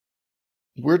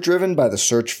We're driven by the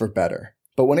search for better.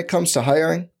 But when it comes to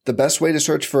hiring, the best way to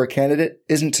search for a candidate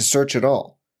isn't to search at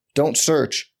all. Don't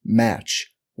search,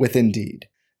 match with Indeed.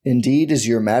 Indeed is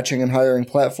your matching and hiring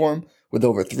platform with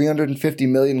over 350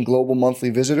 million global monthly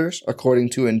visitors,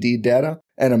 according to Indeed data,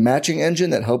 and a matching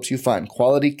engine that helps you find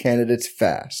quality candidates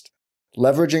fast.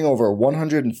 Leveraging over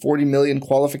 140 million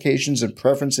qualifications and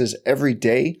preferences every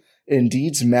day,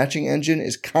 Indeed's matching engine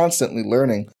is constantly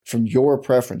learning from your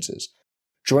preferences.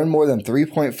 Join more than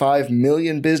 3.5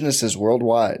 million businesses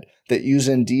worldwide that use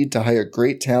Indeed to hire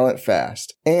great talent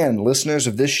fast. And listeners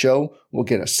of this show will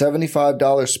get a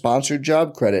 $75 sponsored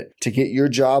job credit to get your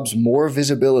jobs more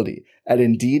visibility at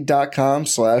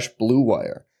Indeed.com/Blue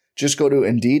Wire. Just go to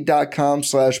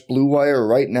Indeed.com/Blue Wire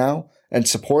right now and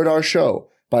support our show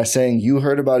by saying you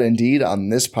heard about Indeed on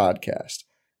this podcast.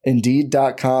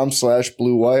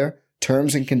 Indeed.com/Blue Wire.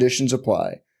 Terms and conditions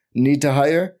apply. Need to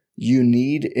hire? You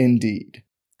need Indeed.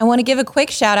 I want to give a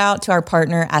quick shout out to our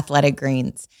partner, Athletic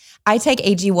Greens. I take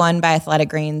AG1 by Athletic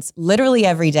Greens literally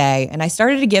every day, and I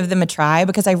started to give them a try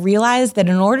because I realized that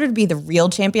in order to be the real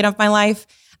champion of my life,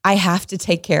 I have to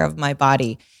take care of my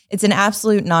body. It's an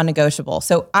absolute non-negotiable.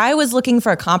 So I was looking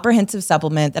for a comprehensive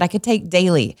supplement that I could take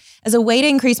daily as a way to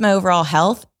increase my overall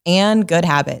health and good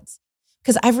habits.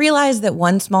 Because I've realized that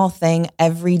one small thing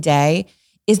every day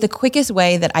is the quickest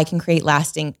way that I can create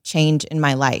lasting change in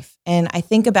my life. And I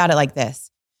think about it like this.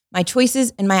 My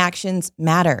choices and my actions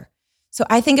matter. So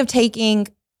I think of taking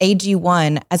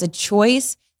AG1 as a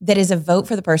choice that is a vote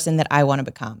for the person that I want to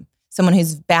become. Someone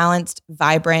who's balanced,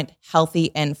 vibrant, healthy,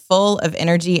 and full of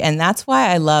energy. And that's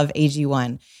why I love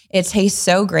AG1. It tastes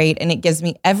so great and it gives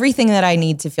me everything that I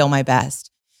need to feel my best.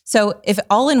 So if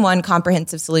all-in-one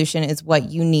comprehensive solution is what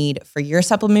you need for your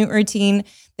supplement routine,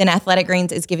 then Athletic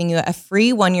Greens is giving you a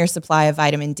free 1-year supply of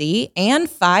vitamin D and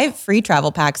 5 free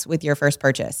travel packs with your first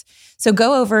purchase. So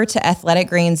go over to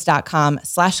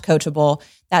athleticgreens.com/coachable.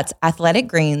 That's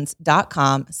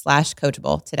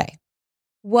athleticgreens.com/coachable today.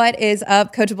 What is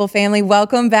up, Coachable family?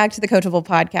 Welcome back to the Coachable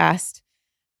podcast.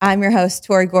 I'm your host,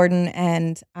 Tori Gordon,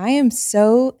 and I am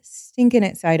so stinking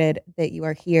excited that you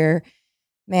are here.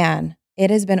 Man, it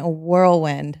has been a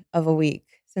whirlwind of a week.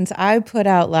 Since I put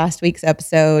out last week's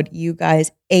episode, you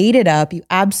guys ate it up. You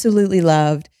absolutely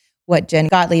loved what Jen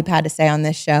Gottlieb had to say on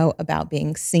this show about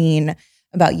being seen,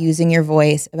 about using your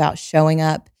voice, about showing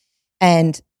up,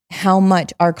 and how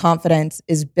much our confidence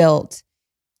is built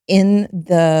in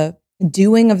the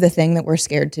doing of the thing that we're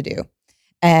scared to do.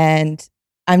 And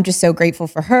I'm just so grateful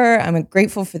for her. I'm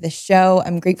grateful for this show.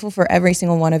 I'm grateful for every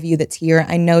single one of you that's here.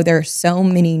 I know there are so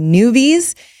many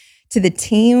newbies to the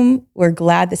team. We're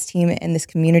glad this team and this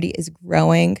community is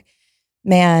growing.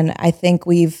 Man, I think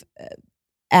we've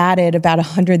added about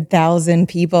 100,000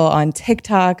 people on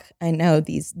TikTok. I know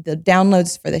the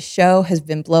downloads for the show has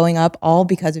been blowing up all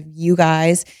because of you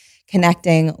guys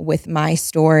connecting with my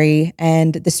story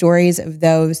and the stories of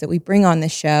those that we bring on the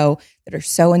show that are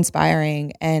so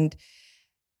inspiring. And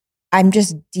I'm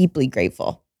just deeply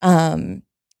grateful.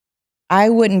 I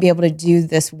wouldn't be able to do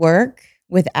this work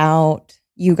without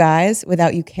you guys,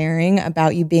 without you caring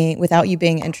about without you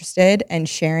being interested and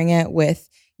sharing it with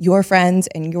your friends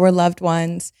and your loved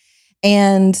ones.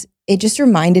 And it just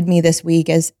reminded me this week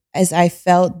as I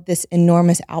felt this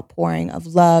enormous outpouring of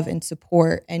love and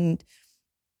support and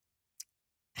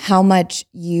how much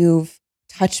you've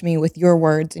touched me with your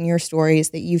words and your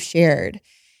stories that you've shared,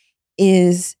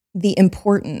 is the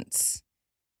importance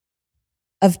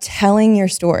of telling your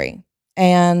story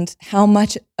and how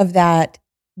much of that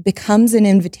becomes an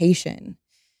invitation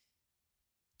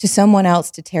to someone else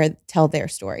to tell their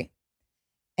story.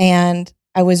 And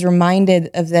I was reminded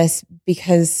of this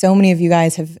because so many of you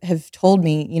guys have told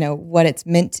me, what it's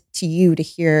meant to you to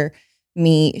hear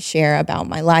me share about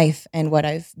my life and what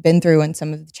I've been through and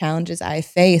some of the challenges I've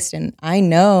faced. And I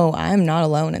know I'm not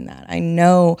alone in that. I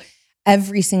know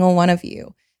every single one of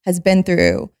you has been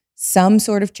through some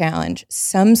sort of challenge,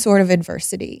 some sort of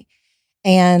adversity.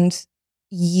 And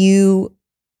you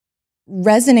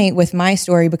resonate with my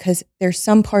story because there's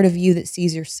some part of you that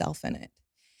sees yourself in it.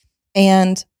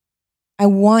 And I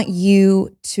want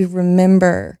you to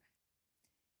remember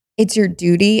it's your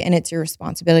duty and it's your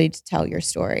responsibility to tell your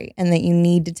story, and that you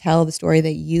need to tell the story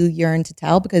that you yearn to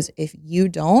tell, because if you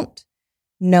don't,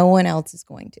 no one else is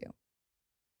going to.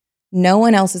 No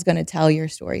one else is going to tell your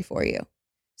story for you.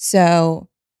 So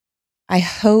I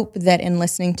hope that in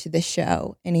listening to this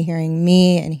show and hearing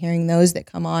me and hearing those that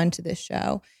come on to this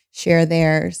show share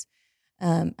theirs,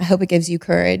 I hope it gives you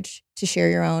courage to share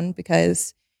your own,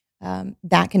 because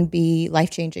that can be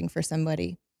life-changing for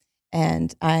somebody.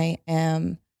 And I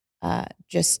am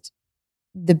just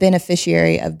the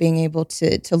beneficiary of being able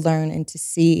to learn and to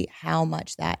see how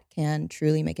much that can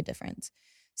truly make a difference.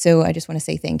 So I just want to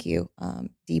say thank you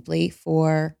deeply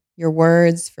for your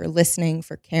words, for listening,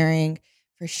 for caring,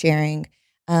 for sharing.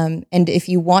 And if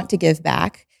you want to give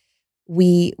back,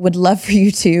 we would love for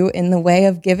you to, in the way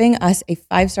of giving us a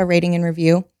 5-star rating and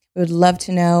review. We would love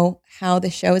to know how the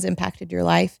show has impacted your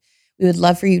life. We would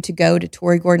love for you to go to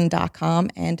torigordon.com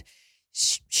and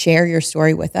share your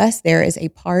story with us. There is a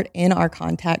part in our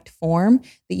contact form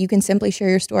that you can simply share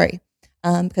your story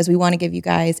because we want to give you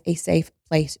guys a safe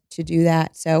place to do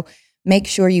that. So make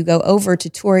sure you go over to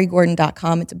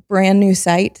torigordon.com. It's a brand new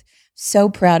site. So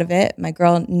proud of it. My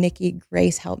girl, Nikki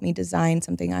Grace, helped me design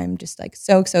something I'm just like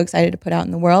so excited to put out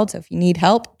in the world. So if you need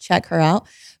help, check her out.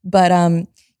 But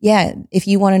yeah, if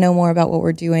you want to know more about what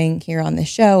we're doing here on this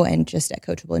show and just at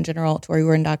Coachable in general,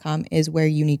 torigordon.com is where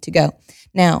you need to go.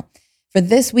 Now, for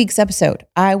this week's episode,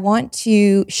 I want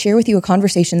to share with you a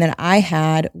conversation that I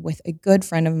had with a good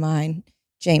friend of mine,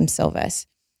 James Silvis.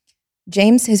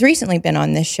 James has recently been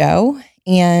on this show,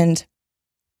 and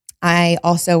I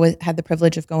also had the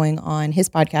privilege of going on his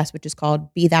podcast, which is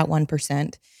called Be That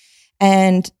 1%.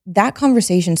 And that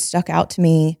conversation stuck out to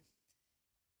me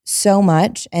so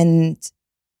much, and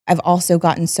I've also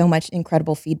gotten so much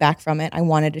incredible feedback from it. I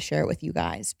wanted to share it with you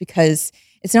guys because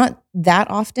it's not that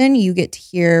often you get to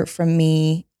hear from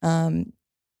me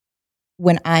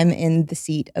when I'm in the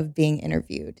seat of being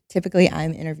interviewed. Typically,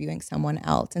 I'm interviewing someone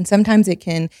else. And sometimes it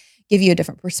can give you a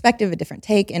different perspective, a different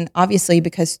take. And obviously,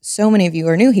 because so many of you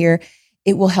are new here,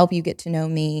 it will help you get to know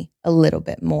me a little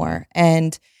bit more.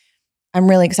 And I'm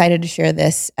really excited to share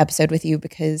this episode with you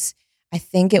because I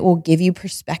think it will give you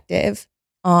perspective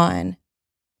on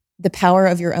the power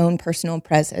of your own personal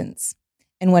presence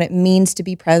and what it means to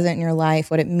be present in your life,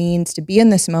 what it means to be in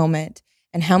this moment,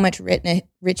 and how much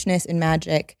richness and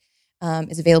magic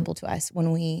is available to us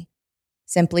when we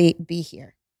simply be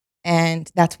here.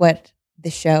 And that's what the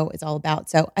show is all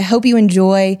about. So I hope you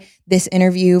enjoy this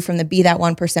interview from the Be That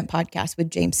 1% podcast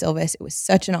with James Silvis. It was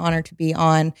such an honor to be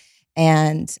on,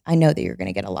 and I know that you're going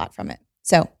to get a lot from it.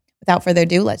 So without further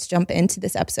ado, let's jump into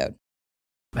this episode.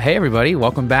 Hey everybody,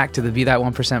 welcome back to the Be That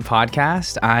 1%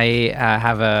 podcast.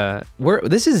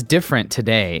 This is different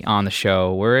today on the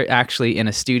show. We're actually in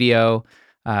a studio.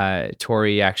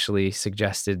 Tori actually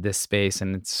suggested this space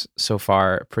and it's so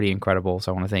far pretty incredible.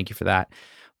 So I want to thank you for that.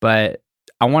 But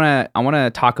I want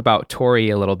to talk about Tori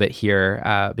a little bit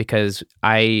here because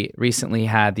I recently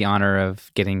had the honor of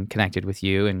getting connected with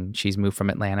you, and she's moved from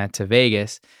Atlanta to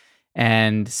Vegas.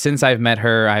 And since I've met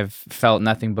her, I've felt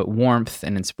nothing but warmth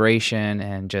and inspiration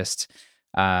and just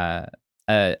a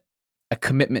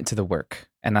commitment to the work.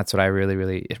 And that's what I really,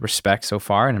 really respect so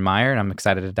far and admire. And I'm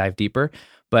excited to dive deeper.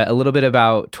 But a little bit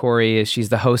about Tori is she's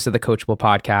the host of the Coachable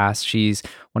podcast. She's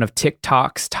one of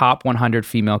TikTok's top 100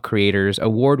 female creators,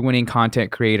 award-winning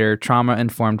content creator,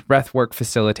 trauma-informed breathwork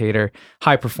facilitator,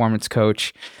 high-performance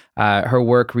coach. Her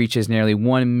work reaches nearly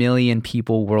 1 million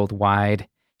people worldwide.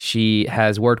 She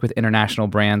has worked with international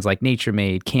brands like Nature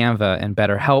Made, Canva, and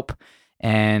BetterHelp,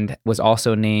 and was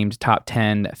also named top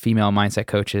 10 female mindset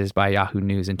coaches by Yahoo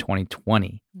News in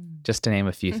 2020, just to name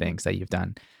a few things that you've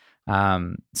done.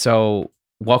 So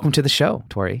welcome to the show,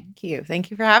 Tori. Thank you. Thank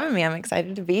you for having me. I'm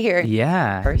excited to be here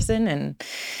in person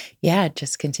and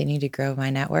just continue to grow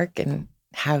my network and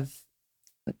have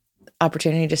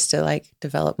opportunity just to like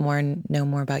develop more and know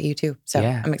more about you too. So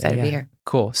I'm excited to be here.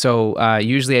 Cool. So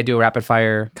usually I do a rapid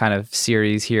fire kind of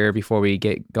series here before we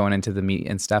get going into the meat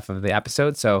and stuff of the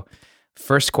episode. So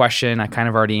first question, I kind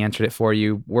of already answered it for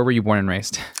you. Where were you born and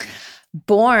raised?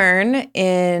 Born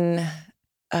in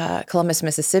Columbus,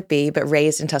 Mississippi, but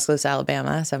raised in Tuscaloosa,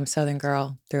 Alabama. So I'm a Southern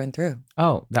girl through and through.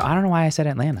 Oh, I don't know why I said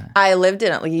Atlanta. I lived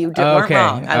in Atlanta. You weren't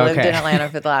wrong. I lived in Atlanta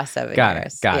for the last 7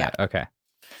 years. Got it. Okay.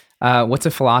 What's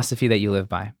a philosophy that you live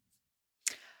by?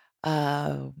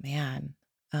 Oh, man.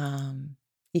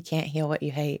 You can't heal what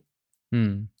you hate.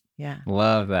 Yeah.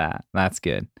 Love that. That's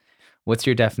good. What's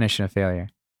your definition of failure?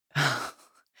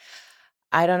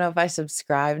 I don't know if I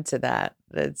subscribe to that.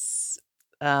 It's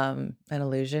an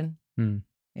illusion.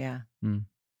 Yeah.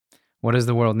 What does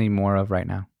the world need more of right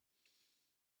now?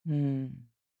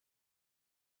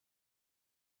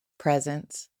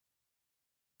 Presence.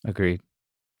 Agreed.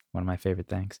 One of my favorite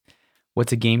things.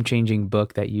 What's a game-changing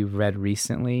book that you've read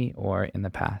recently or in the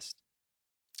past?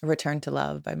 Return to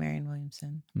Love by Marianne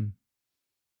Williamson.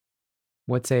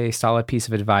 What's a solid piece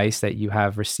of advice that you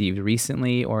have received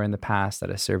recently or in the past that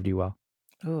has served you well?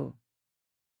 Oh,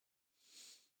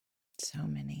 so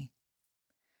many.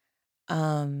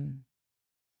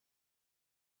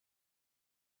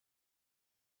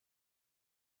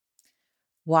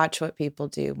 watch what people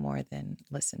do more than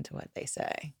listen to what they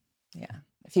say. Yeah.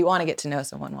 If you want to get to know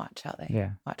someone, watch what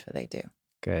they do.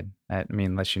 Good. I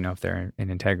mean, lets you know if they're in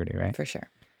integrity, right? For sure.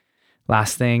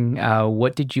 Last thing,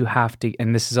 what did you have to,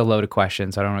 and this is a loaded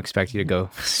question, so I don't expect you to go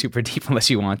super deep unless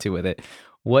you want to with it.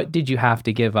 What did you have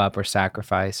to give up or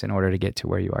sacrifice in order to get to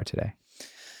where you are today?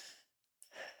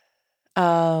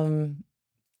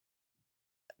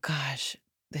 Gosh,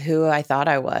 who I thought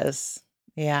I was.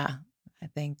 Yeah. I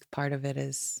think part of it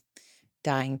is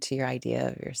dying to your idea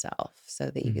of yourself so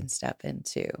that you can step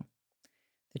into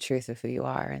the truth of who you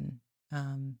are and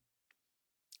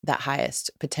that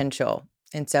highest potential.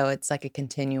 And so it's like a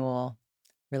continual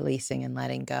releasing and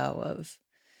letting go of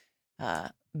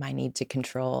my need to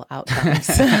control outcomes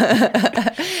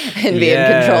and be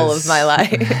in control of my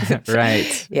life.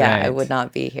 Right. Yeah, right. I would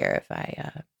not be here if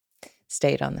I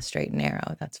stayed on the straight and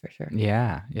narrow. That's for sure.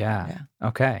 Yeah.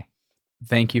 Okay.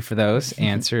 Thank you for those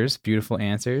answers. Beautiful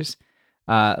answers.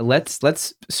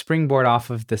 Let's springboard off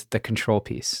of the control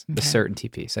piece, the certainty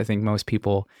piece. I think most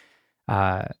people,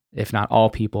 if not all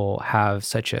people, have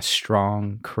such a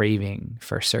strong craving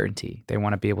for certainty. They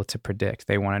want to be able to predict.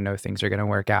 They want to know things are going to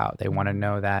work out. They want to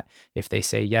know that if they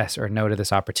say yes or no to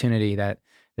this opportunity, that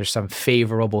there's some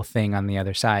favorable thing on the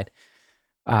other side.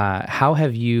 How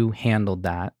have you handled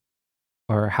that?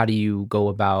 Or how do you go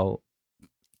about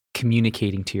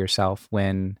communicating to yourself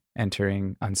when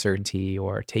entering uncertainty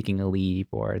or taking a leap,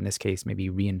 or in this case, maybe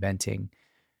reinventing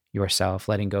yourself,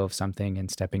 letting go of something and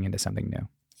stepping into something new?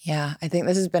 Yeah, I think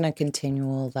this has been a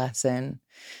continual lesson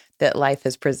that life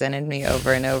has presented me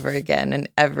over and over again. And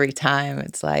every time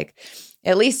it's like,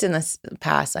 at least in this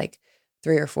past like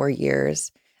 3 or 4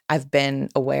 years, I've been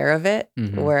aware of it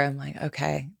where I'm like,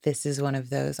 okay, this is one of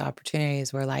those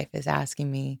opportunities where life is asking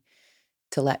me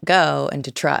to let go and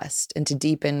to trust and to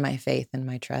deepen my faith and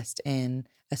my trust in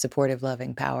a supportive,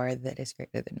 loving power that is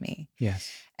greater than me. Yes.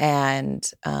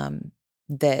 And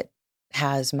that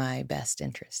has my best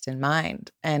interest in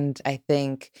mind. And I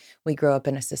think we grow up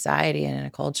in a society and in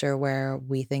a culture where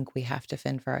we think we have to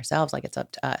fend for ourselves, like it's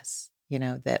up to us,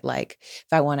 that like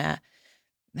if I want to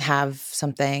have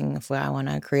something, if I want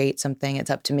to create something, it's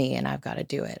up to me and I've got to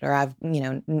do it. Or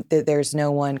there's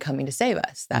no one coming to save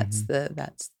us. That's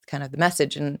that's kind of the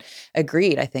message. And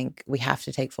agreed, I think we have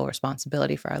to take full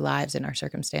responsibility for our lives and our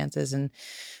circumstances and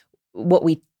what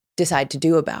we decide to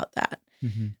do about that.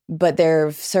 But there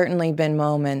have certainly been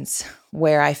moments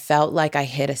where I felt like I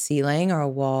hit a ceiling or a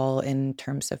wall in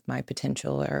terms of my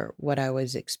potential or what I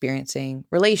was experiencing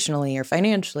relationally or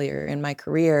financially or in my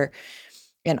career.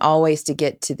 And always to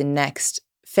get to the next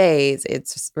phase,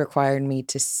 it's required me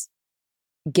to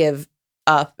give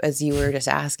up, as you were just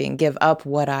asking, give up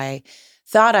what I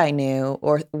thought I knew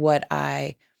or the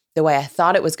way I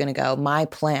thought it was going to go, my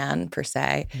plan per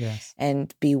se,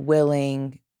 and be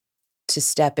willing to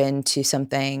step into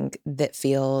something that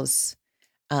feels,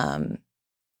 and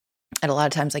a lot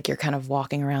of times like you're kind of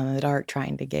walking around in the dark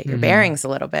trying to get your bearings a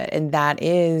little bit. And that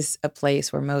is a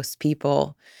place where most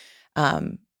people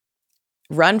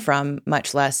run from,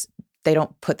 much less they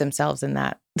don't put themselves in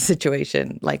that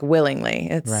situation like willingly.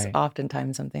 It's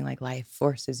oftentimes something like life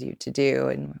forces you to do.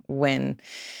 And when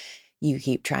you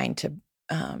keep trying to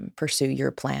pursue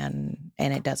your plan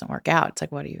and it doesn't work out, it's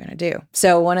like, what are you going to do?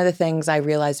 So one of the things I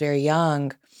realized very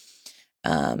young,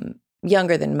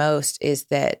 younger than most, is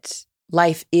that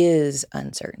life is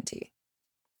uncertainty.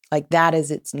 Like that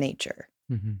is its nature.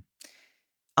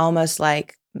 Almost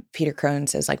like Peter Crone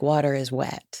says, like water is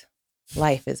wet.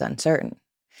 Life is uncertain.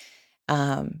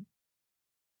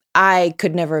 I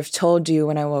could never have told you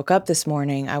when I woke up this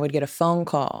morning, I would get a phone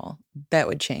call that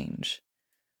would change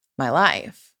my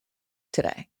life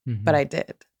today, but I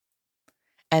did.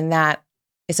 And that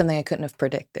is something I couldn't have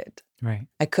predicted. Right.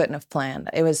 I couldn't have planned.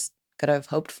 Could I have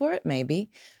hoped for it? Maybe,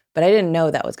 but I didn't know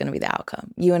that was going to be the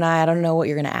outcome. You and I don't know what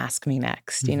you're going to ask me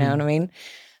next. You know what I mean?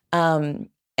 And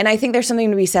I think there's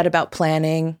something to be said about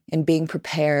planning and being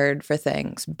prepared for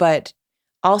things, but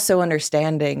also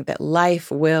understanding that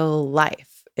life.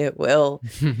 It will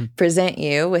present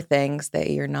you with things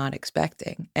that you're not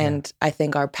expecting. And I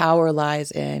think our power lies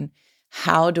in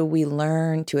how do we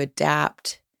learn to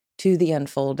adapt to the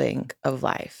unfolding of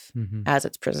life as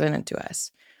it's presented to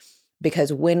us.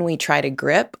 Because when we try to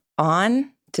grip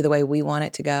on to the way we want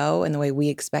it to go and the way we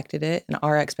expected it and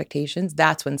our expectations,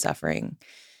 that's when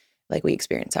we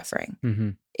experience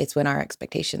suffering. It's when our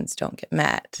expectations don't get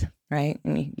met, right?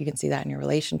 And you can see that in your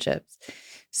relationships.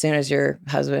 As soon as your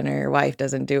husband or your wife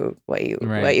doesn't do what you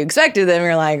expected them,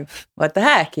 you're like, what the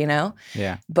heck,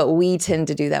 Yeah. But we tend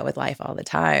to do that with life all the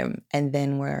time. And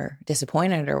then we're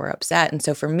disappointed or we're upset. And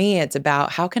so for me, it's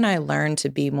about how can I learn to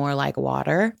be more like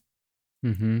water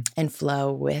and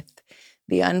flow with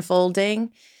the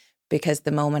unfolding, because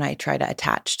the moment I try to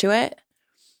attach to it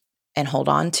and hold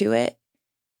on to it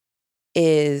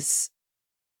is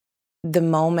the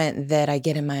moment that I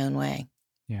get in my own way.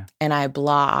 Yeah. And I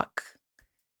block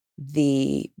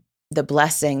the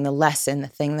blessing, the lesson, the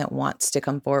thing that wants to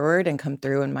come forward and come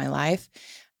through in my life,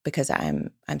 because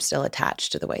I'm still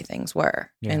attached to the way things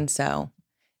were. Yeah. And so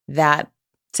that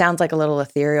sounds like a little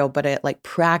ethereal, but it like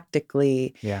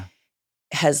practically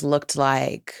has looked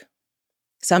like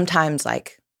sometimes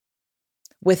like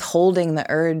withholding the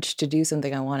urge to do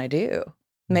something I want to do.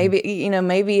 Maybe,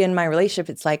 maybe in my relationship,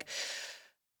 it's like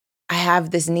I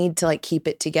have this need to like keep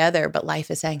it together, but life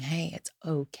is saying, hey, it's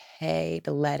okay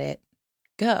to let it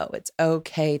go. It's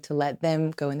okay to let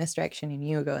them go in this direction and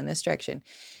you go in this direction.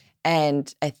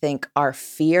 And I think our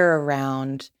fear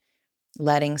around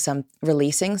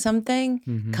releasing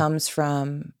something comes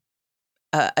from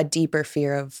a deeper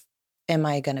fear of, am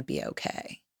I going to be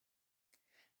okay?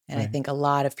 And I think a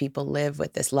lot of people live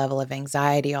with this level of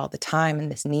anxiety all the time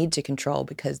and this need to control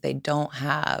because they don't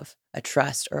have a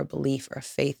trust or a belief or a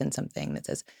faith in something that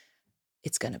says,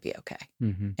 it's going to be okay.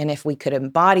 And if we could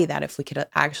embody that, if we could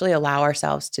actually allow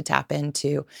ourselves to tap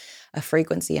into a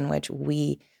frequency in which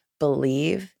we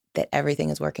believe that everything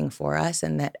is working for us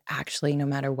and that actually no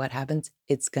matter what happens,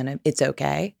 it's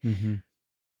okay.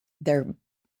 There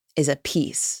is a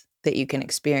peace that you can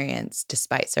experience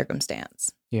despite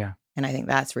circumstance. Yeah. And I think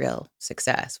that's real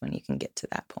success when you can get to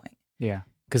that point. Yeah.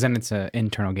 Because then it's an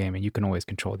internal game and you can always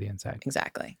control the inside.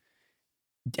 Exactly.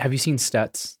 Have you seen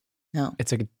Stutz? No.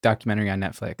 It's a documentary on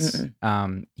Netflix.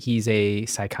 He's a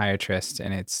psychiatrist,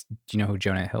 and do you know who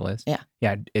Jonah Hill is? Yeah.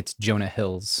 Yeah, it's Jonah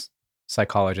Hill's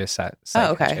psychologist at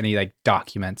okay. And he like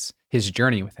documents his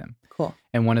journey with him. Cool.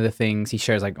 And one of the things he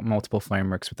shares, like multiple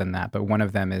frameworks within that, but one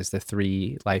of them is the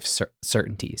 3 life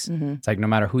certainties. It's like no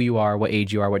matter who you are, what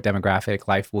age you are, what demographic,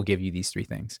 life will give you these 3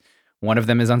 things. One of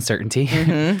them is uncertainty.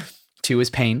 2 is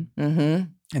pain.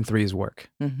 And 3 is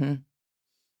work.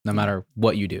 No matter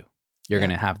what you do, you're going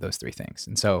to have those 3 things.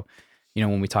 And so,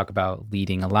 when we talk about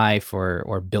leading a life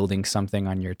or building something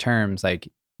on your terms, like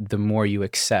the more you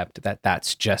accept that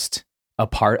that's just a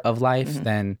part of life,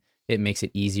 then it makes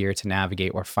it easier to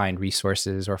navigate or find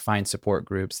resources or find support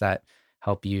groups that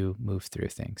help you move through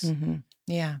things.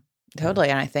 Yeah, totally.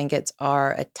 And I think it's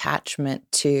our attachment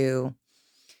to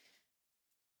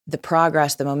the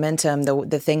progress, the momentum,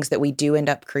 the things that we do end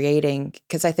up creating,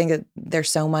 because I think that there's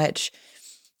so much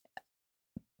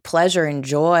pleasure and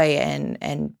joy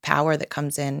and power that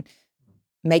comes in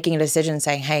making a decision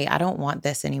saying, hey, I don't want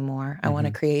this anymore. I want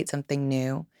to create something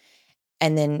new.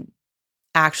 And then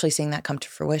actually seeing that come to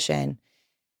fruition.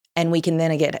 And we can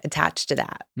then get attached to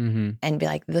that and be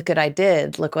like, look what I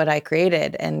did, look what I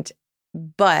created.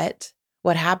 But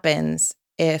what happens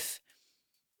if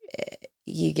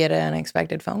you get an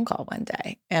unexpected phone call one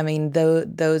day? I mean,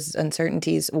 those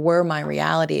uncertainties were my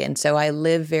reality. And so I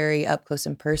live very up close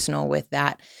and personal with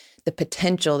that, the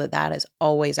potential that is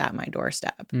always at my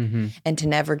doorstep and to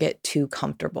never get too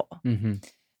comfortable.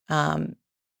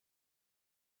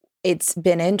 It's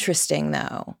been interesting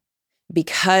though,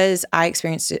 because I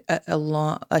experienced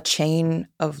a chain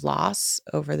of loss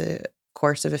over the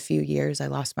course of a few years. I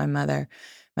lost my mother,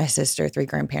 my sister, 3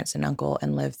 grandparents, and uncle,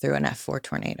 and lived through an F4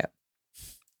 tornado.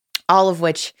 All of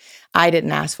which I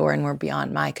didn't ask for and were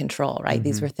beyond my control, right?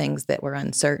 These were things that were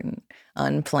uncertain,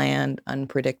 unplanned,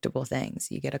 unpredictable things.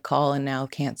 You get a call and now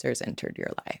cancer's entered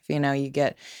your life.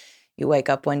 You wake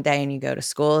up one day and you go to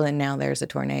school and now there's a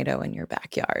tornado in your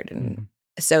backyard. And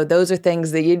so those are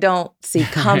things that you don't see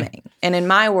coming. And in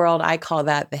my world, I call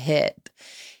that the hit.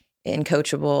 In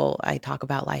Coachable, I talk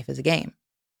about life as a game.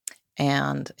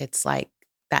 And it's like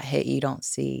that hit you don't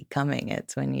see coming.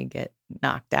 It's when you get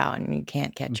knocked out and you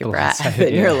can't catch your breath.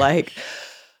 And you're like,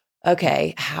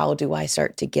 okay, how do I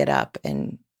start to get up?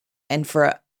 And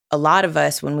for a lot of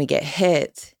us, when we get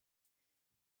hit,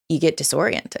 you get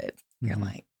disoriented. You're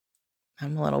like,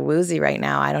 I'm a little woozy right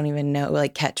now. I don't even know,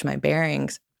 catch my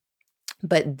bearings.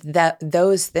 But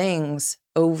those things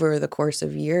over the course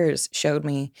of years showed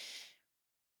me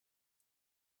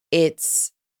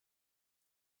it's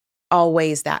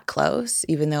always that close,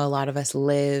 even though a lot of us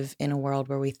live in a world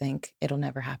where we think it'll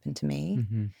never happen to me.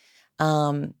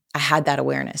 I had that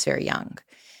awareness very young.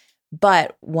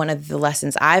 But one of the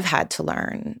lessons I've had to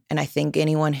learn, and I think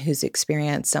anyone who's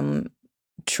experienced some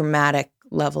traumatic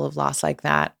level of loss like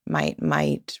that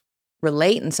might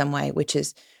relate in some way, which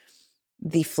is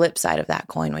the flip side of that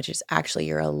coin, which is actually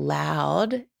you're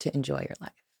allowed to enjoy your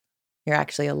life. You're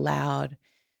actually allowed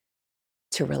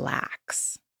to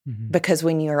relax. Because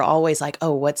when you're always like,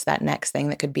 oh, what's that next thing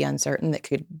that could be uncertain, that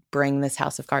could bring this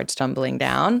house of cards tumbling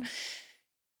down,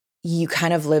 you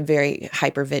kind of live very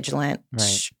hyper vigilant,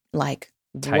 like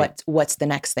what's the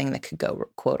next thing that could go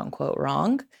quote unquote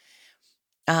wrong,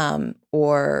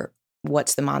 or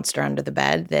what's the monster under the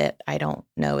bed that I don't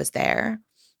know is there.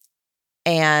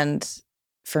 And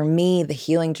for me, the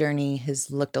healing journey has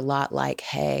looked a lot like,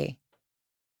 hey,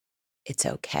 it's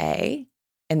okay.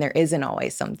 And there isn't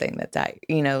always something that's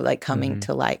like coming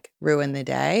to like ruin the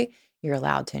day. You're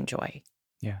allowed to enjoy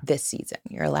this season.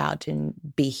 You're allowed to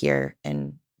be here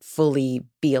and fully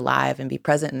be alive and be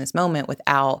present in this moment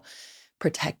without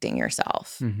protecting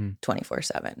yourself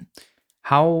 24/7.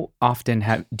 How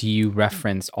often do you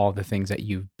reference all the things that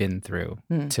you've been through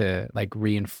to like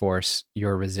reinforce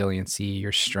your resiliency,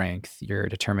 your strength, your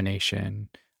determination,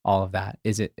 all of that?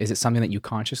 Is it something that you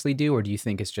consciously do, or do you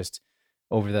think it's just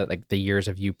over the years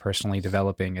of you personally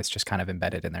developing, it's just kind of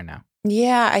embedded in there now?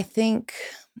 Yeah, I think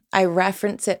I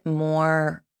reference it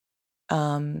more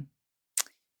when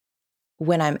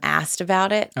I'm asked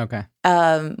about it. Okay.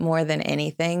 More than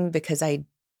anything, because I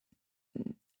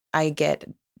get,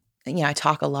 I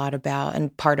talk a lot about,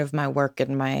 and part of my work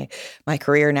and my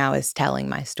career now is telling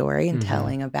my story and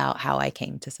telling about how I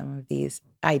came to some of these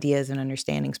ideas and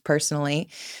understandings personally.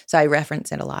 So I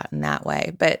reference it a lot in that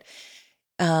way. But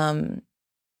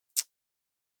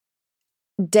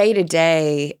day to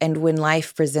day, and when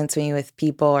life presents me with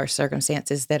people or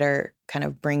circumstances that are kind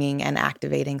of bringing and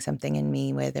activating something in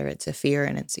me, whether it's a fear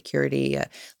and insecurity, a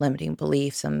limiting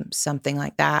belief, something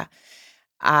like that,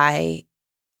 I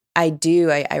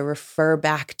refer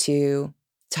back to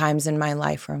times in my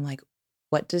life where I'm like,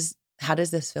 how does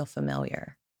this feel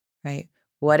familiar, right?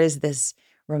 What is this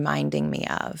reminding me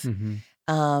of?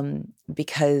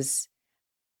 Because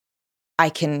I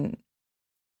can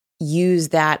use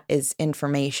that as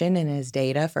information and as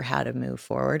data for how to move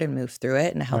forward and move through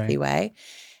it in a healthy way.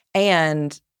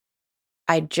 And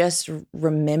I just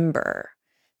remember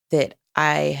that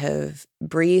I have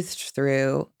breathed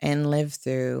through and lived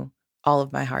through all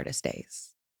of my hardest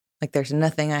days. Like there's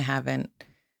nothing I haven't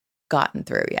gotten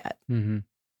through yet.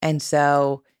 And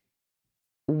so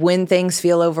when things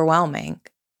feel overwhelming,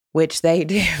 which they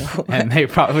do. And they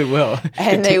probably will.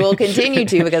 And they will continue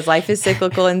to, because life is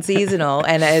cyclical and seasonal.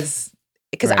 And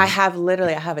because I have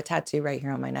a tattoo right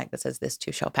here on my neck that says, "This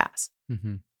too shall pass."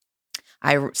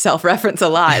 I self-reference a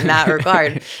lot in that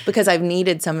regard because I've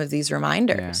needed some of these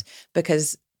reminders.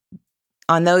 Because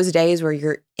on those days where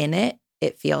you're in it,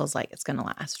 it feels like it's going to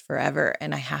last forever.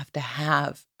 And I have to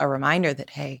have a reminder that,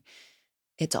 hey,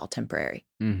 it's all temporary.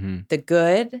 The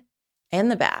good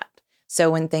and the bad. So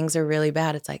when things are really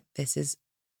bad, it's like, this is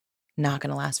not going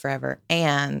to last forever.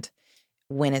 And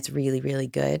when it's really, really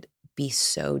good, be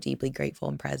so deeply grateful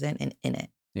and present and in it.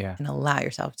 And allow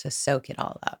yourself to soak it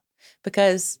all up,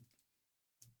 because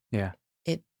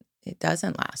it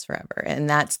doesn't last forever. And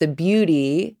that's the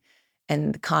beauty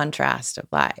and the contrast of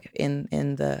life in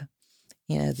the,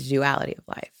 the duality of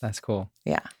life. That's cool.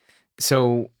 Yeah.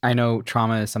 So I know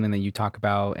trauma is something that you talk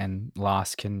about, and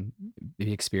loss can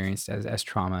be experienced as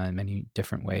trauma in many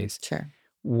different ways. Sure.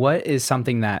 What is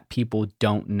something that people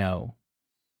don't know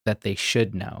that they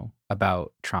should know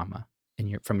about trauma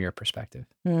from your perspective?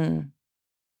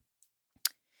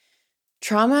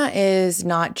 Trauma is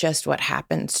not just what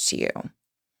happens to you.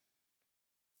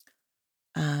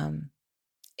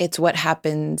 It's what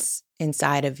happens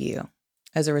inside of you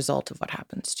as a result of what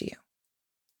happens to you.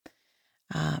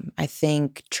 I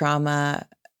think trauma,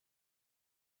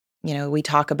 we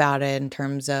talk about it in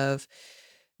terms of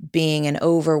being an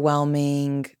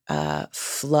overwhelming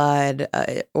flood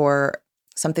or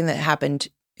something that happened.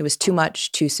 It was too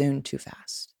much, too soon, too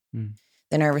fast.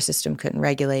 The nervous system couldn't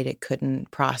regulate it,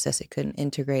 couldn't process it, couldn't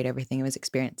integrate everything it was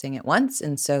experiencing at once.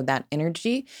 And so that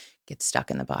energy gets stuck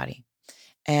in the body.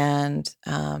 And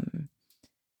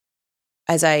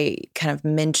as I kind of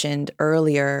mentioned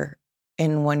earlier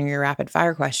in one of your rapid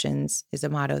fire questions, is a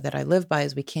motto that I live by,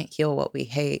 is we can't heal what we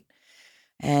hate.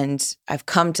 And I've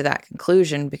come to that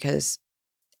conclusion because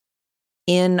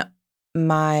in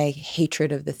my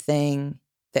hatred of the thing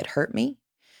that hurt me,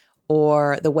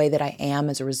 or the way that I am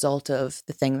as a result of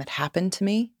the thing that happened to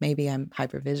me, maybe I'm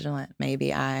hypervigilant,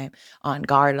 maybe I'm on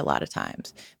guard a lot of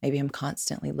times, maybe I'm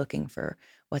constantly looking for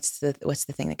what's the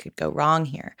thing that could go wrong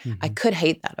here. I could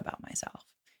hate that about myself.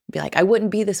 Be like, I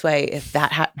wouldn't be this way if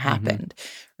that hadn't happened,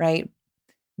 right?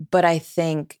 But I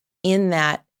think in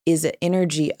that is an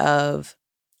energy of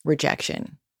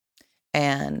rejection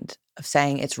and of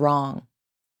saying it's wrong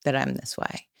that I'm this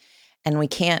way. And we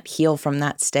can't heal from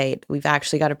that state. We've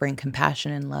actually got to bring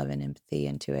compassion and love and empathy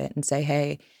into it and say,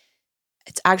 hey,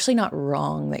 it's actually not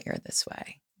wrong that you're this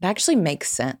way. It actually makes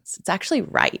sense. It's actually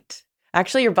right.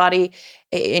 Actually, your body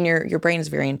and your brain is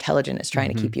very intelligent. It's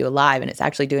trying to keep you alive, and it's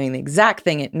actually doing the exact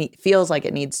thing it feels like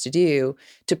it needs to do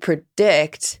to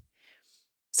predict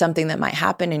something that might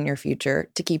happen in your future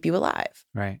to keep you alive.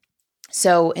 Right.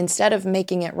 So instead of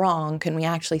making it wrong, can we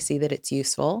actually see that it's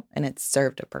useful and it's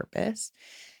served a purpose?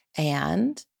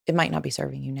 And it might not be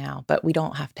serving you now, but we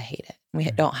don't have to hate it. We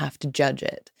don't have to judge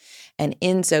it. And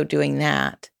in so doing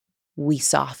that, we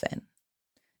soften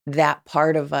that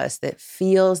part of us that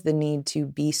feels the need to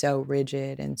be so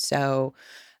rigid and so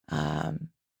that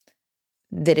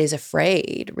is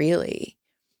afraid, really.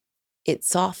 It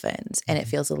softens and it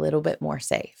feels a little bit more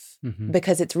safe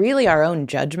because it's really our own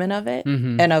judgment of it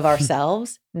and of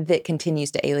ourselves that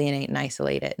continues to alienate and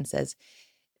isolate it and says,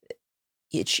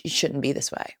 it shouldn't be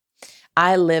this way.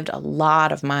 I lived a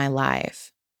lot of my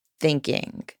life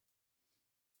thinking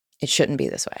it shouldn't be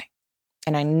this way.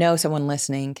 And I know someone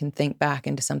listening can think back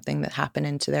into something that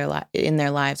happened in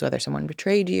their lives, whether someone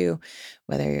betrayed you,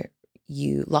 whether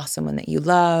you lost someone that you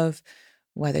love,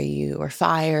 whether you were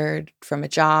fired from a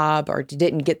job or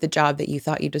didn't get the job that you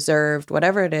thought you deserved,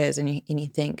 whatever it is, and you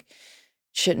think,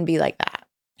 shouldn't be like that.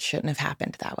 Shouldn't have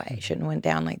happened that way. Shouldn't have went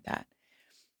down like that.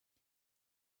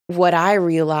 What I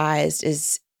realized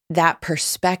is that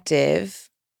perspective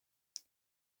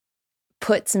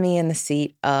puts me in the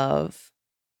seat of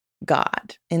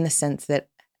God in the sense that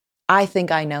I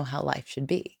think I know how life should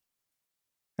be,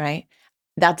 right?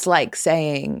 That's like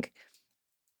saying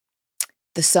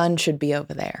the sun should be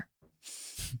over there,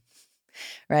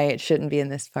 right? It shouldn't be in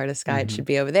this part of the sky. It should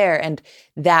be over there. And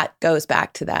that goes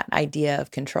back to that idea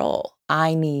of control.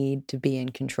 I need to be in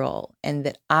control and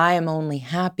that I am only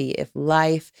happy if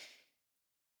life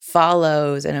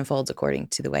follows and unfolds according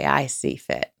to the way I see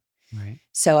fit. Right.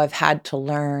 So I've had to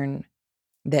learn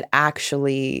that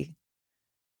actually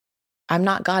I'm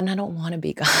not God and I don't want to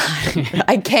be God.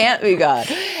 I can't be God.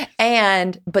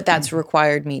 But that's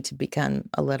required me to become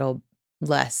a little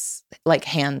less like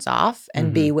hands off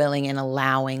and be willing and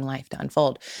allowing life to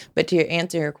unfold. But to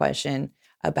answer your question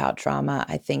about trauma,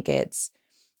 I think it's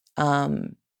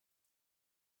one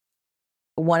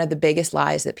of the biggest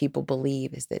lies that people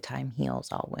believe is that time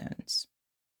heals all wounds.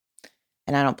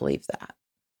 And I don't believe that.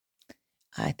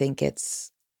 I think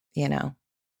it's,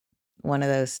 one of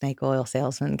those snake oil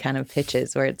salesman kind of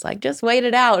pitches where it's like, just wait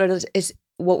it out. It's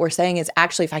what we're saying is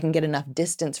actually, if I can get enough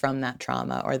distance from that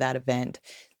trauma or that event,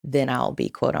 then I'll be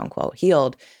quote unquote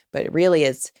healed. But it really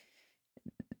is,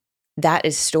 that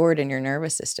is stored in your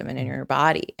nervous system and in your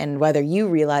body. And whether you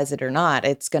realize it or not,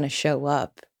 it's going to show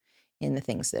up in the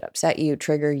things that upset you,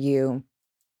 trigger you.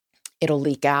 It'll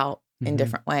leak out in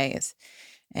different ways.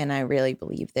 And I really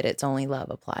believe that it's only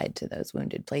love applied to those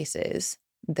wounded places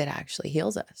that actually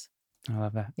heals us. I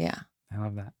love that. Yeah. I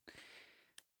love that.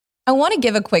 I want to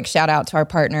give a quick shout out to our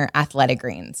partner, Athletic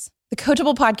Greens. The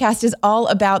Coachable podcast is all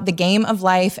about the game of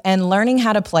life and learning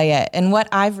how to play it. And what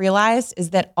I've realized is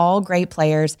that all great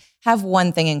players have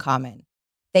one thing in common.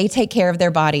 They take care of their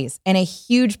bodies. And a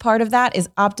huge part of that is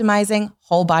optimizing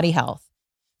whole body health.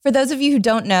 For those of you who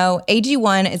don't know,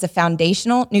 AG1 is a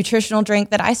foundational nutritional drink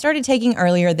that I started taking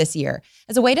earlier this year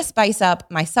as a way to spice up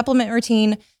my supplement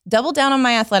routine, double down on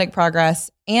my athletic progress,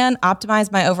 and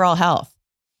optimize my overall health.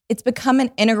 It's become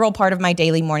an integral part of my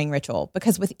daily morning ritual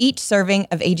because with each serving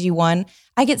of AG1,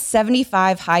 I get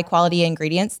 75 high-quality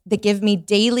ingredients that give me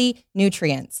daily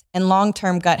nutrients and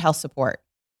long-term gut health support.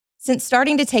 Since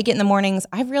starting to take it in the mornings,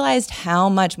 I've realized how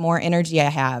much more energy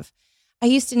I have. I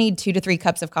used to need 2 to 3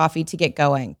 cups of coffee to get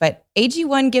going, but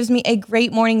AG1 gives me a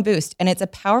great morning boost, and it's a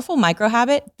powerful micro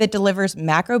habit that delivers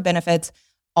macro benefits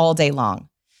all day long.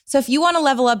 So if you want to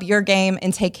level up your game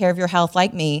and take care of your health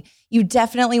like me, you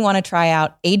definitely want to try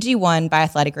out AG1 by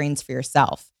Athletic Greens for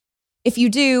yourself. If you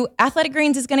do, Athletic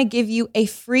Greens is going to give you a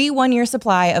free 1-year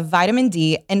supply of vitamin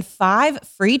D and 5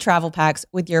 free travel packs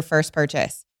with your first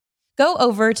purchase. Go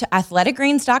over to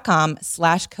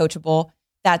athleticgreens.com/coachable.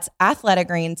 That's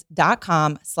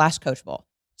athleticgreens.com/coachable.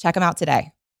 Check them out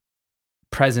today.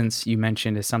 Presence, you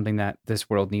mentioned, is something that this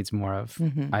world needs more of.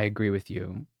 I agree with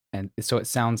you. And so it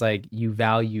sounds like you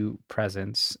value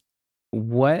presence.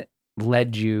 What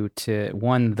led you to,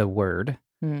 1, the word,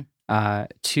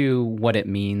 2, what it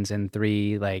means, and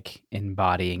 3, like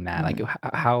embodying that? Like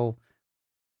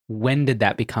when did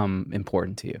that become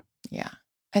important to you? Yeah.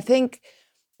 I think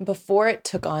before it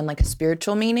took on like a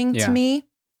spiritual meaning to me,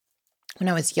 when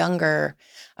I was younger,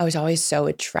 I was always so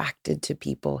attracted to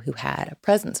people who had a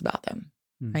presence about them,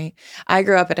 right? I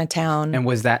grew up in a town. And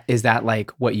is that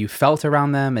like what you felt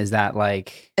around them? Is that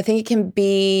like? I think it can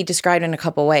be described in a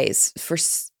couple ways.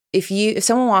 If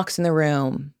someone walks in the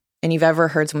room and you've ever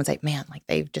heard someone say, man, like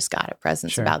they've just got a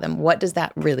presence about them. What does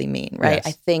that really mean, right? Yes.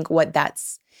 I think what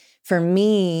that's, for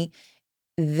me,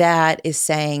 that is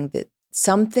saying that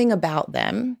something about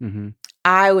them,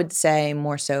 I would say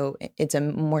more so, it's a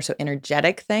more so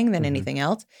energetic thing than anything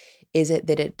else, is it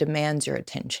that it demands your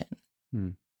attention.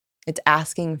 It's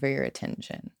asking for your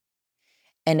attention.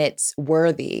 And it's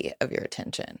worthy of your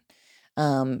attention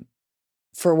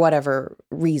for whatever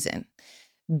reason.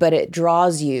 But it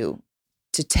draws you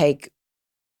to take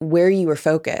where you were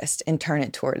focused and turn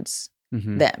it towards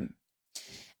them.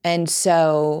 And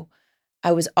so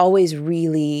I was always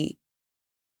really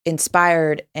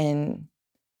inspired and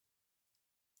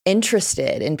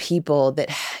interested in people that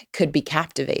could be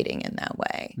captivating in that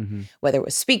way, whether it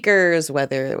was speakers,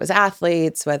 whether it was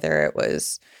athletes, whether it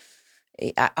was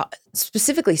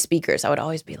specifically speakers. I would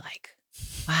always be like,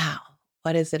 wow,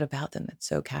 what is it about them that's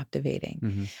so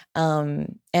captivating?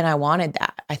 And I wanted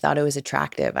that. I thought it was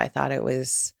attractive. I thought it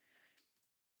was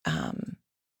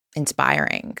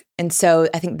inspiring. And so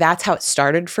I think that's how it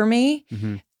started for me,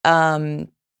 in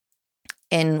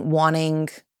wanting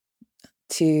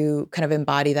to kind of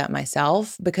embody that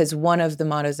myself, because one of the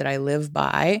mottos that I live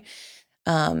by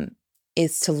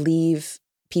is to leave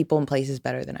people and places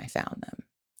better than I found them.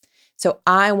 So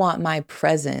I want my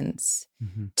presence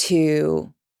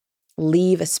to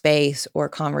leave a space or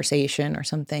conversation or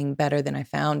something better than I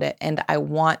found it. And I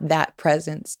want that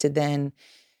presence to then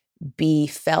be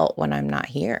felt when I'm not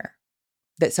here.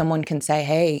 That someone can say,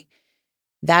 hey,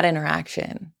 that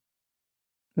interaction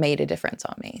made a difference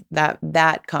on me.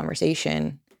 That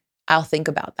conversation, I'll think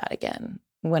about that again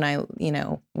when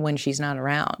when she's not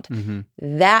around.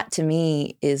 That to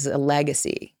me is a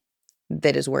legacy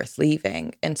that is worth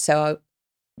leaving. And so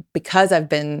because I've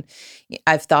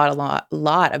thought a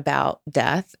lot about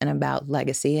death and about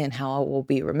legacy and how I will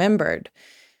be remembered,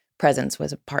 presence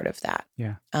was a part of that.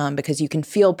 Yeah. Because you can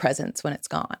feel presence when it's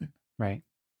gone. Right.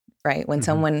 Right. When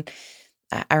someone,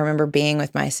 I remember being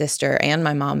with my sister and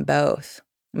my mom both.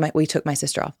 We took my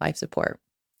sister off life support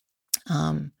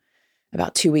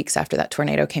about 2 weeks after that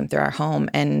tornado came through our home.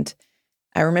 And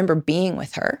I remember being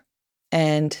with her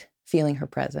and feeling her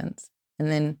presence,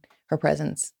 and then her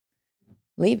presence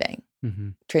leaving,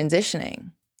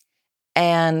 transitioning.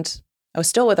 And I was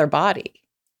still with her body,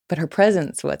 but her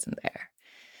presence wasn't there.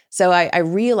 So I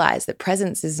realized that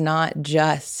presence is not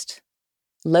just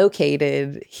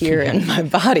located here in my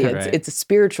body. It's a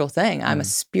spiritual thing. I'm a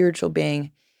spiritual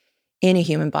being in a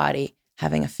human body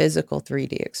having a physical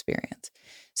 3D experience.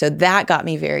 So that got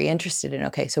me very interested in,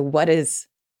 okay, so what is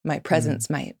my presence,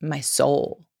 my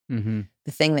soul, the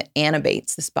thing that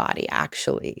animates this body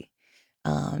actually,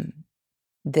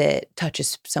 that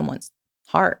touches someone's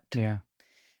heart. Yeah.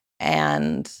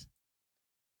 And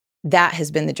that has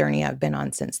been the journey I've been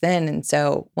on since then. And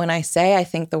so when I say I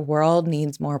think the world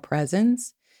needs more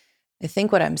presence, I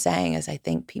think what I'm saying is I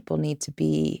think people need to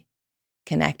be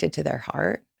connected to their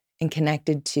heart and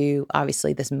connected to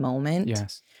obviously this moment.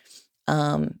 Yes.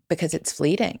 Because it's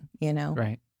fleeting,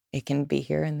 Right. It can be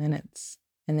here and then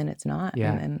it's not.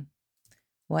 Yeah. And then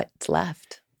what's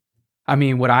left? I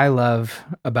mean, what I love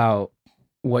about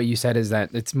what you said is that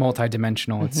it's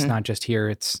multidimensional. It's not just here,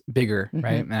 it's bigger,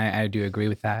 right? And I do agree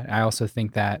with that. I also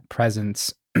think that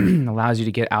presence allows you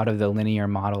to get out of the linear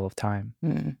model of time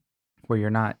where you're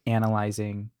not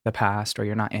analyzing the past or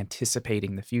you're not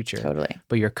anticipating the future. Totally.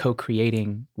 But you're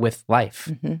co-creating with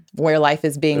life. Where life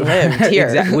is being lived here.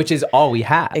 Exactly, which is all we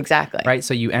have. Exactly. Right?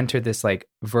 So you enter this like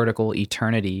vertical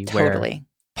eternity where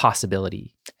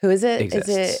possibility Who is it? exists.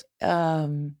 Is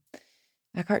it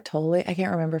Eckhart Tolle? I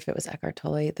can't remember if it was Eckhart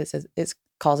Tolle. It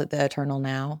calls it the eternal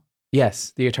now.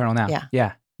 Yes, the eternal now.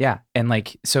 Yeah. And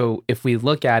like, so if we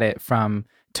look at it from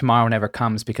tomorrow never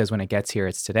comes because when it gets here,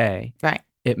 it's today. Right.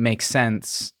 It makes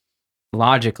sense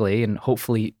logically and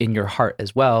hopefully in your heart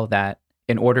as well that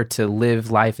in order to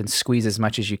live life and squeeze as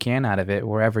much as you can out of it,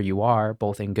 wherever you are,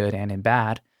 both in good and in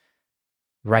bad,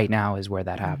 right now is where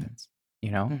that happens,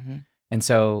 And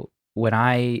so when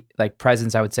I like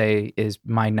presence, I would say is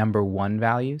my number one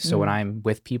value. So when I'm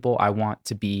with people, I want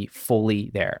to be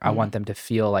fully there. I want them to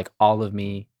feel like all of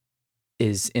me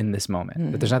is in this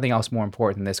moment, that there's nothing else more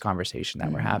important than this conversation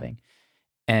that we're having.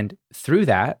 And through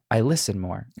that, I listen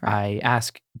more. Right. I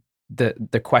ask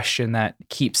the question that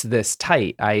keeps this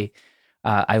tight. I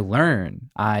learn.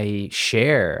 I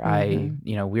share.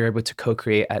 We're able to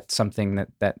co-create at something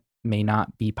that may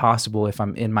not be possible if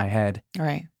I'm in my head,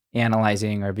 right,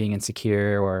 analyzing or being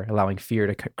insecure or allowing fear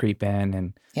to creep in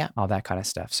and all that kind of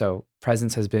stuff. So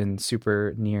presence has been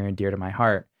super near and dear to my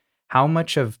heart. How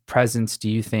much of presence do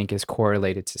you think is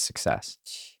correlated to success?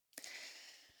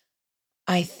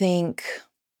 I think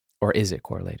Or is it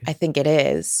correlated? I think it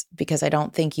is, because I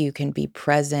don't think you can be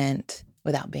present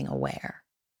without being aware.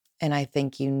 And I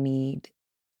think you need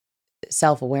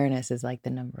self-awareness is like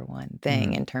the number one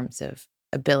thing in terms of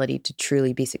ability to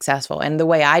truly be successful. And the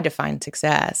way I define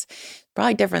success is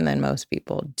probably different than most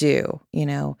people do. You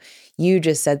know, you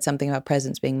just said something about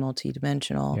presence being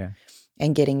multidimensional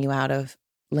and getting you out of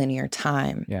linear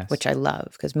time, which I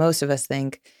love, because most of us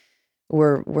think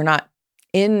we're not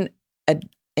in an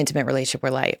intimate relationship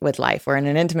with life. We're in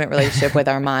an intimate relationship with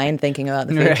our mind, thinking about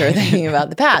the future, thinking about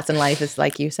the past. And life is,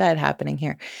 like you said, happening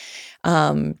here.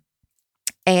 And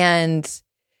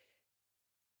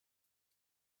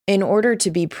in order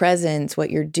to be present, what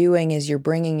you're doing is you're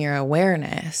bringing your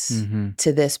awareness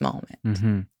to this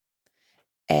moment.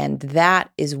 And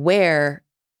that is where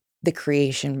the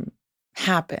creation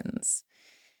happens.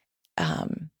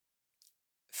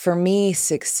 For me,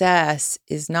 success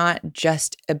is not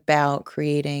just about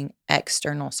creating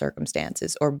external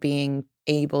circumstances or being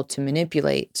able to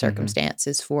manipulate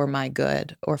circumstances for my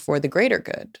good or for the greater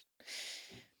good.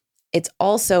 It's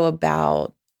also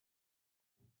about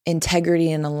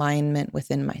integrity and alignment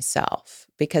within myself,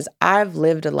 because I've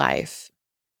lived a life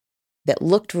that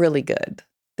looked really good,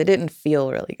 that didn't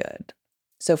feel really good.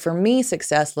 So for me,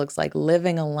 success looks like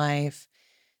living a life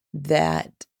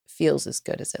that feels as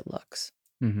good as it looks.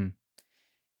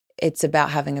 It's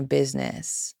about having a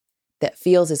business that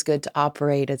feels as good to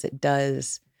operate as it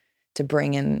does to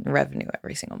bring in revenue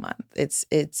every single month.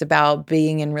 It's about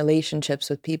being in relationships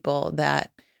with people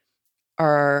that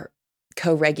are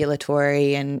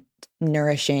co-regulatory and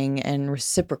nourishing and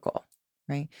reciprocal,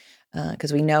 right?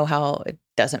 Because we know how it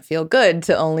doesn't feel good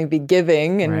to only be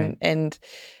giving and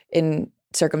in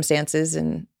circumstances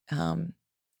and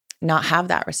not have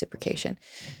that reciprocation.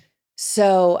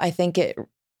 So I think it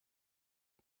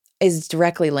is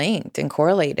directly linked and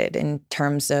correlated in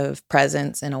terms of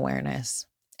presence and awareness.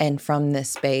 And from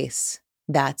this space,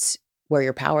 that's where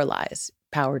your power lies,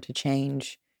 power to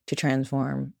change, to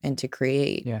transform, and to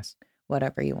create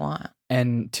whatever you want.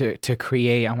 And to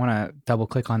create, I want to double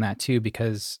click on that too,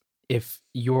 because if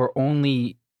you're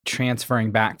only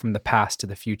transferring back from the past to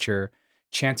the future,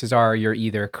 chances are you're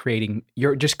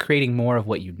just creating more of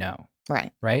what you know.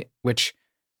 Right? Which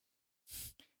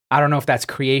I don't know if that's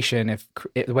creation.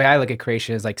 The way I look at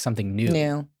creation is like something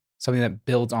new. Something that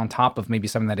builds on top of maybe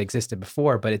something that existed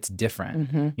before, but it's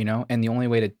different, you know? And the only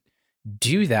way to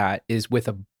do that is with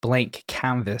a blank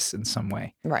canvas in some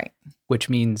way. Which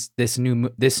means this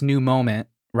new moment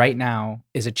right now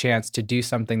is a chance to do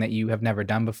something that you have never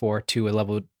done before to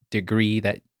a degree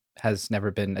that has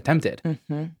never been attempted.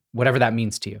 Whatever that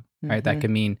means to you, right? That could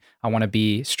mean I want to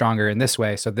be stronger in this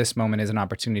way. So this moment is an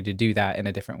opportunity to do that in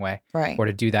a different way, or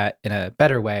to do that in a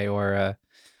better way, or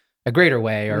a greater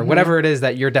way, or whatever it is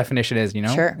that your definition is, you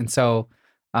know? And so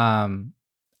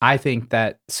I think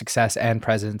that success and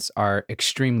presence are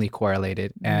extremely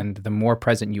correlated. And the more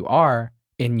present you are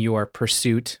in your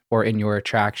pursuit or in your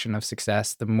attraction of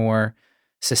success, the more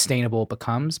sustainable it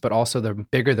becomes, but also the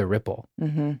bigger the ripple,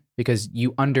 because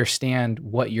you understand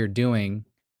what you're doing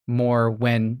more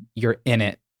when you're in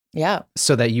it.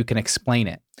 So that you can explain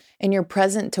it. And you're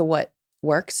present to what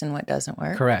works and what doesn't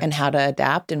work. And how to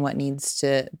adapt and what needs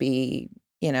to be,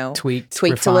 you know, tweaked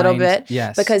refined, a little bit.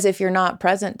 Because if you're not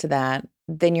present to that,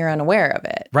 then you're unaware of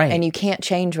it. And you can't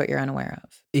change what you're unaware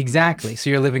of. So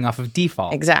you're living off of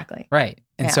default.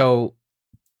 And so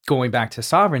going back to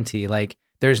sovereignty, like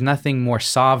there's nothing more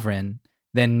sovereign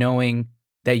than knowing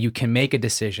that you can make a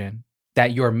decision,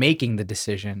 that you're making the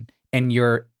decision, and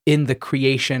you're in the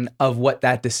creation of what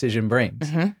that decision brings.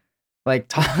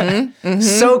 Like,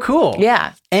 so cool.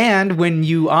 And when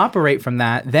you operate from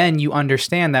that, then you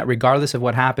understand that regardless of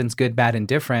what happens, good, bad, and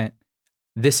different,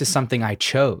 this is something I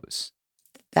chose.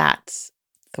 That's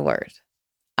the word.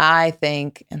 I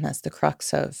think, and that's the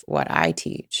crux of what I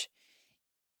teach,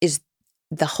 is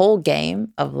the whole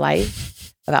game of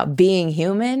life about being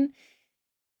human.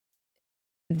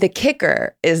 The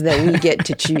kicker is that we get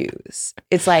to choose.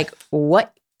 It's like,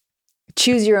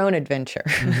 choose your own adventure.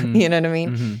 You know what I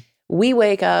mean? We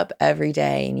wake up every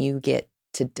day and you get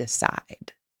to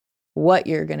decide what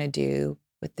you're going to do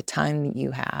with the time that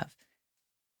you have.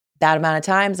 That amount of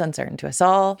time is uncertain to us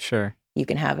all. You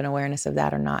can have an awareness of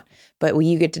that or not. But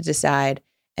you get to decide,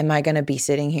 am I going to be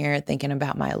sitting here thinking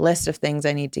about my list of things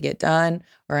I need to get done?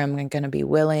 Or am I going to be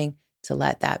willing to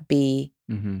let that be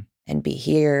and be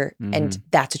here? And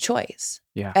that's a choice.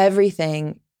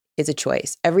 Everything is a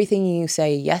choice. Everything you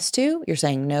say yes to, you're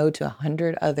saying no to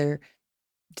 100 other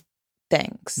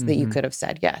things that you could have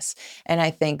said yes. And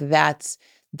I think that's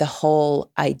the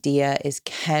whole idea is,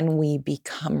 can we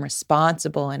become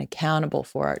responsible and accountable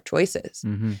for our choices?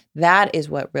 Mm-hmm. That is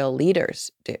what real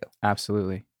leaders do.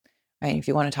 Absolutely. Right? If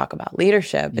you want to talk about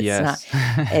leadership, it's yes.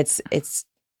 not, it's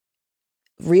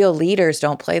real leaders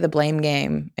don't play the blame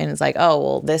game. And it's like, oh,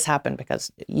 well, this happened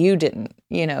because you didn't,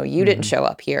 didn't show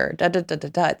up here. Da, da, da, da,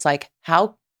 da. It's like,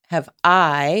 how have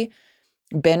I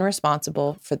been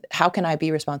responsible how can I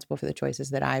be responsible for the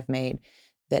choices that I've made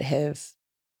that have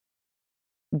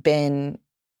been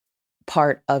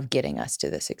part of getting us to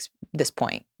this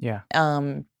point? Yeah.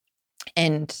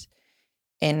 And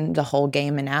in the whole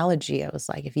game analogy, I was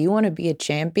like, if you want to be a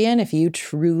champion, if you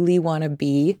truly want to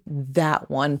be that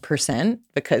 1%,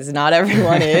 because not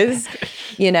everyone is,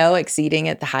 exceeding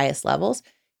at the highest levels,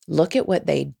 look at what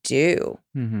they do.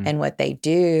 Mm-hmm. And what they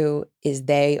do is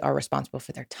they are responsible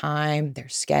for their time, their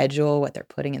schedule, what they're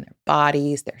putting in their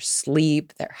bodies, their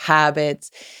sleep, their habits,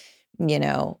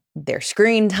 their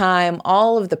screen time,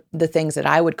 all of the things that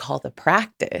I would call the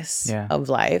practice of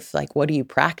life. Like, what are you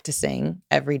practicing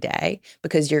every day?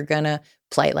 Because you're going to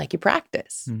play like you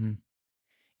practice. Mm-hmm.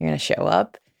 You're going to show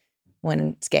up when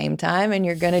it's game time, and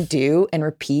you're going to do and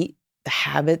repeat the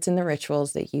habits and the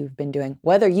rituals that you've been doing,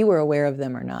 whether you were aware of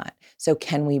them or not. So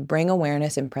can we bring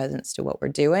awareness and presence to what we're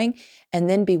doing, and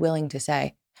then be willing to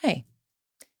say, hey,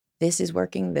 this is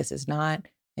working, this is not.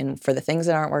 And for the things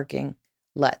that aren't working,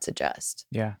 let's adjust.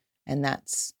 Yeah. And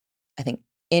that's, I think,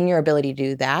 in your ability to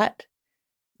do that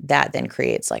then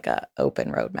creates like a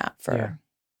open roadmap for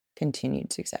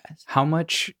continued success. How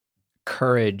much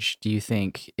courage do you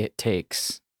think it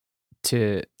takes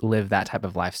to live that type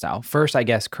of lifestyle? First, I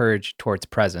guess courage towards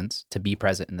presence, to be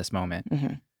present in this moment,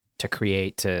 Mm-hmm. to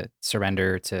create, to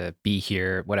surrender, to be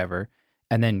here, whatever.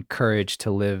 And then courage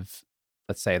to live,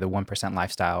 let's say, the 1%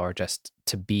 lifestyle, or just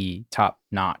to be top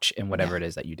notch in whatever it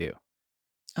is that you do.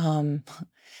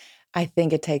 I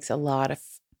think it takes a lot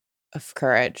of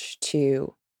courage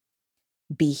to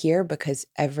be here, because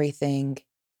everything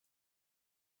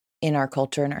in our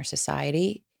culture and our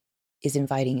society is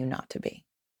inviting you not to be.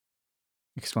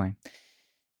 Explain.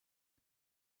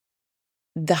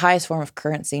 The highest form of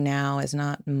currency now is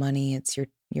not money, it's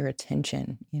your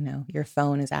attention. Your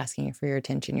phone is asking you for your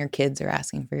attention. Your kids are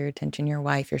asking for your attention. Your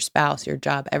wife, your spouse, your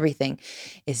job, everything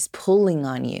is pulling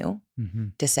on you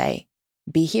to say,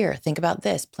 be here, think about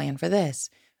this, plan for this.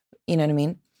 You know what I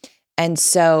mean? And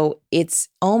so it's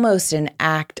almost an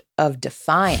act of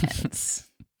defiance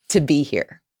to be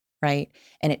here, right?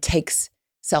 And it takes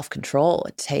self-control.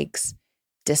 It takes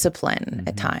discipline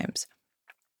at times.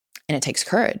 And it takes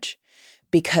courage.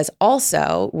 Because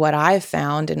also what I've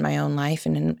found in my own life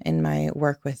and in my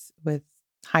work with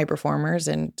high performers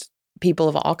and people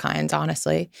of all kinds,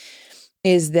 honestly,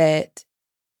 is that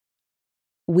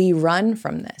we run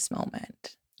from this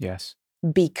moment. Yes.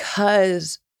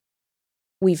 Because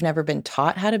we've never been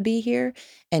taught how to be here.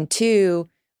 And two,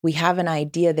 we have an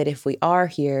idea that if we are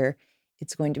here,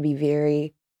 it's going to be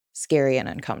very scary and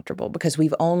uncomfortable, because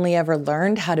we've only ever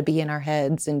learned how to be in our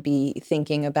heads and be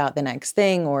thinking about the next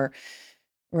thing or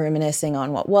reminiscing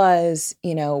on what was.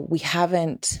 We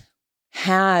haven't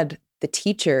had the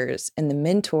teachers and the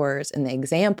mentors and the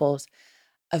examples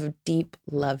of deep,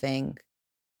 loving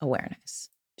awareness.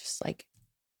 Just like,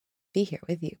 be here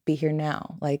with you, be here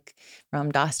now, like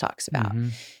Ram Dass talks about.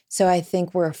 So I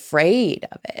think we're afraid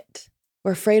of it.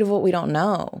 We're afraid of what we don't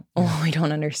know, what we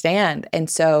don't understand. And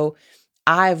so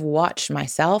I've watched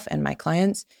myself and my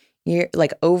clients,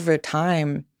 over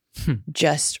time,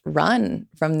 just run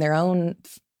from their own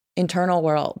internal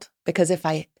world. Because if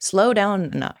I slow down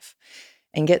enough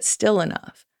and get still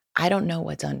enough, I don't know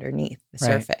what's underneath the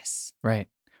surface. Right.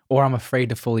 Or I'm afraid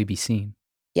to fully be seen.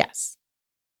 Yes.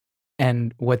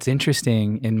 And what's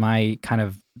interesting in my kind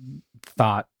of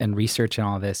thought and research and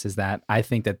all this is that I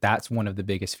think that that's one of the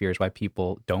biggest fears why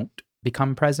people don't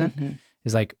become present.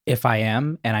 Is like, if I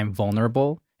am and I'm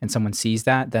vulnerable and someone sees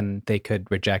that, then they could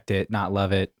reject it, not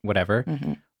love it, whatever.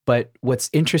 But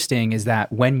what's interesting is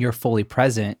that when you're fully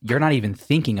present, you're not even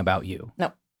thinking about you.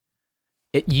 No.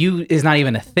 You is not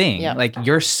even a thing. Yeah. Like,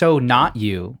 you're so not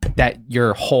you that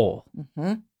you're whole.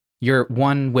 You're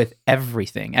one with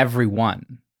everything,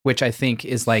 everyone, which I think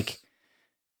is like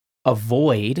a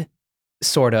void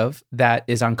sort of that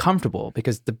is uncomfortable,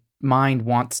 because the mind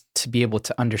wants to be able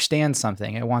to understand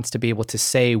something. It wants to be able to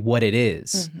say what it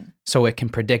is so it can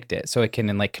predict it, so it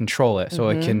can like control it, so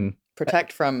it can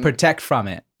protect from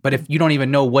it. But if you don't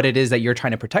even know what it is that you're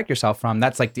trying to protect yourself from,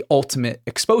 that's like the ultimate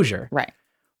exposure. Right.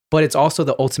 But it's also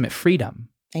the ultimate freedom.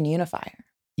 And unifier.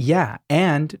 Yeah.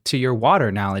 And to your water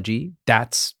analogy,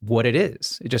 that's what it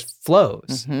is. It just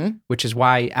flows, which is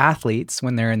why athletes,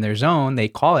 when they're in their zone, they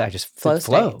call it, I just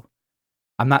flow.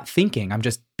 I'm not thinking, I'm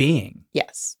just being.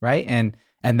 Yes. Right? And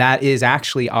that is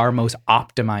actually our most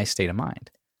optimized state of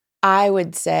mind. I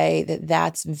would say that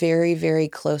that's very, very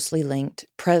closely linked.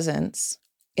 Presence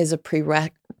is a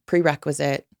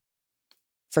prerequisite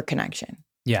for connection.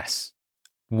 Yes.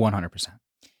 100%.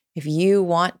 If you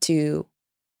want to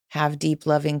have deep,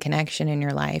 loving connection in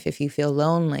your life, if you feel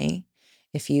lonely,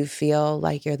 if you feel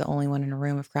like you're the only one in a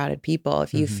room of crowded people,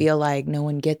 if you feel like no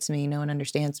one gets me, no one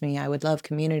understands me, I would love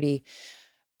community,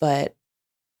 but,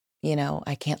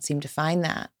 I can't seem to find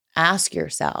that. Ask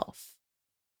yourself,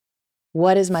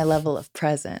 what is my level of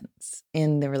presence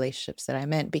in the relationships that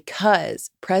I'm in? Because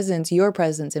your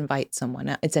presence invites someone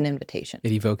else. It's an invitation.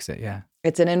 It evokes it, yeah.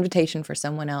 It's an invitation for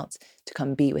someone else to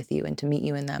come be with you and to meet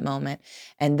you in that moment.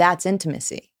 And that's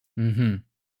intimacy. Mm-hmm.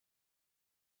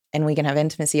 And we can have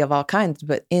intimacy of all kinds,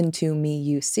 but into me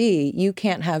you see, you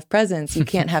can't have presence, you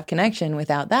can't have connection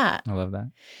without that. I love that.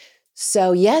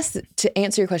 So yes, to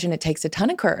answer your question, it takes a ton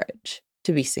of courage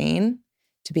to be seen,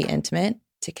 to be intimate,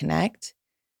 to connect.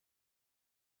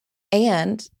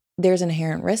 And there's an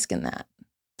inherent risk in that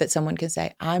someone can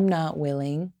say, I'm not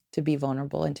willing to be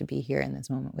vulnerable and to be here in this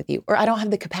moment with you, or I don't have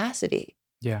the capacity.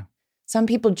 Yeah. Some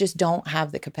people just don't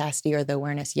have the capacity or the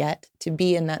awareness yet to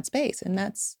be in that space. And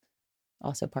that's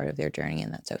also part of their journey,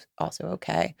 and that's also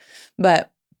okay.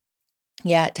 But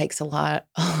yeah, it takes a lot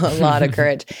of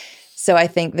courage. So I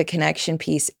think the connection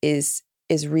piece is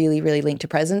really, really linked to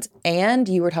presence. And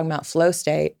you were talking about flow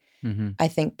state. Mm-hmm. I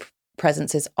think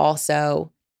presence is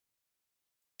also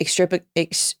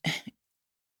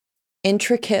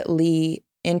intricately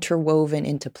interwoven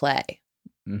into play.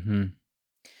 Mm-hmm.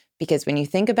 Because when you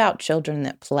think about children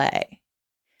that play,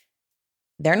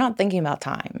 they're not thinking about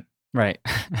time. Right.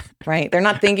 Right. They're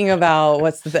not thinking about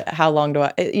how long do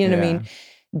I, what I mean?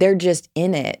 They're just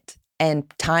in it, and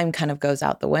time kind of goes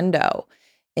out the window.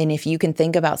 And if you can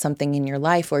think about something in your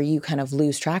life where you kind of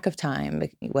lose track of time,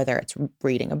 whether it's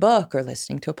reading a book or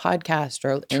listening to a podcast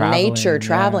or in nature,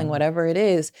 traveling, whatever it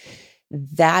is,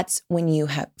 that's when you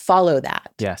follow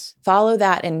that. Yes. Follow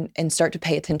that and start to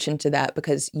pay attention to that,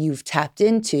 because you've tapped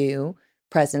into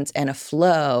presence and a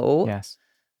flow. Yes.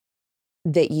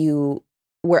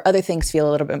 Where other things feel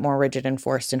a little bit more rigid and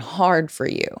forced and hard for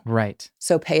you. Right.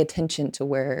 So pay attention to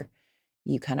where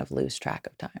you kind of lose track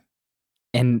of time.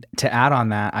 And to add on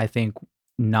that, I think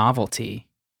novelty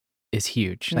is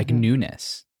huge, like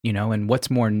newness, and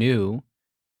what's more new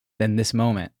than this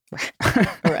moment?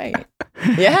 Right.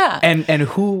 Yeah. And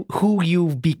who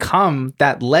you've become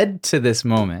that led to this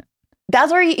moment.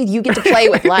 That's where you get to play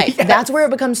with life. Yes. That's where it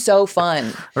becomes so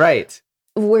fun. Right.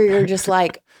 Where you're just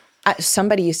like,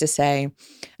 somebody used to say,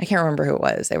 I can't remember who it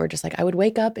was. They were just like, I would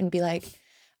wake up and be like,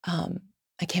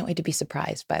 I can't wait to be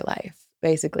surprised by life.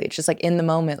 Basically, it's just like in the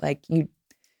moment, like you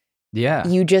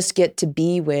just get to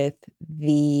be with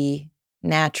the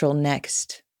natural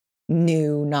next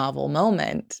new novel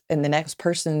moment, and the next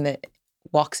person that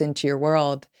walks into your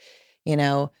world,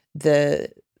 the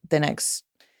next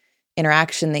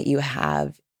interaction that you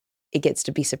have, it gets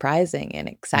to be surprising and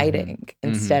exciting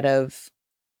instead of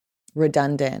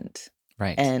redundant,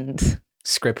 right, and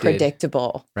scripted,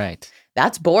 predictable. Right.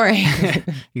 That's boring.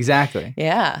 Exactly.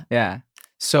 Yeah. Yeah.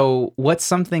 So what's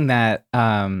something that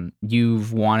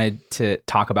you've wanted to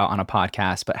talk about on a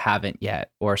podcast but haven't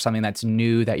yet, or something that's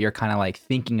new that you're kind of like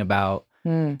thinking about?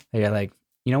 That you're like,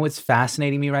 what's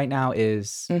fascinating me right now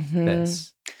is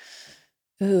this.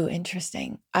 Ooh,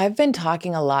 interesting. I've been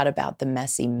talking a lot about the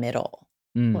messy middle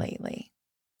lately.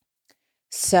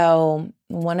 So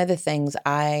one of the things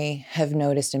I have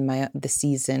noticed in the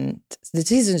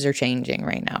seasons are changing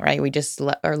right now, right? We just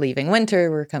are leaving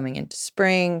winter, we're coming into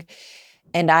spring.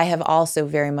 And I have also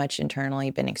very much internally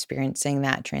been experiencing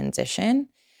that transition.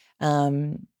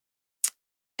 And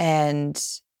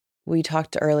we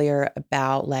talked earlier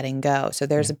about letting go. So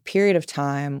there's a period of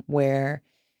time where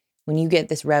when you get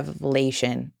this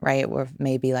revelation, right, where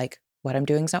maybe like what I'm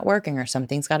doing is not working, or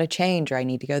something's got to change, or I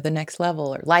need to go to the next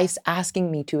level, or life's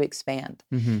asking me to expand.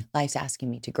 Life's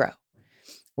asking me to grow.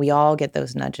 We all get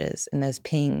those nudges and those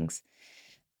pings.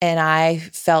 And I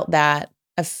felt that,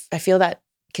 I feel that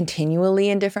continually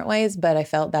in different ways, but I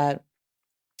felt that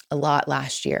a lot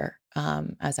last year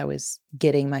as I was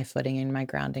getting my footing and my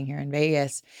grounding here in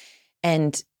Vegas.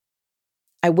 And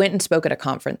I went and spoke at a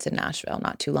conference in Nashville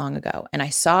not too long ago. And I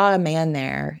saw a man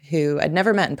there who I'd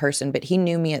never met in person, but he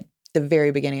knew me at the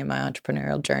very beginning of my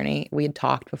entrepreneurial journey. We had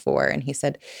talked before, and he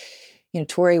said,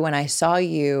 Tori, when I saw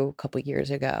you a couple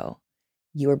years ago,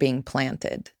 you were being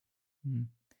planted.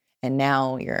 And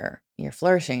now you're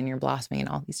flourishing and you're blossoming in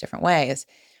all these different ways.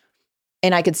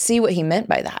 And I could see what he meant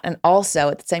by that. And also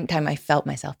at the same time, I felt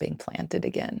myself being planted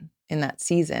again in that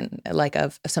season, like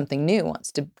of something new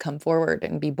wants to come forward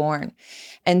and be born.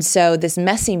 And so this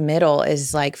messy middle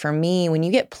is like, for me, when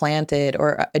you get planted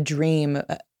or a dream,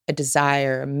 a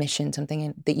desire, a mission,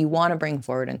 something that you want to bring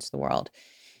forward into the world,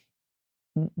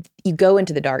 you go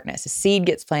into the darkness. A seed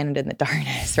gets planted in the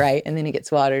darkness, right? And then it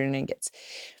gets watered and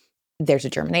there's a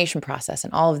germination process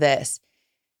and all of this.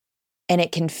 And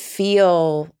it can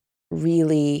feel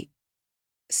really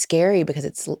scary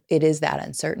because it is that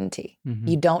uncertainty. Mm-hmm.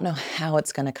 You don't know how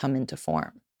it's going to come into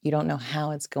form. You don't know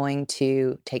how it's going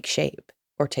to take shape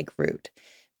or take root.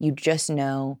 You just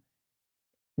know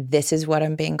this is what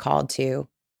I'm being called to.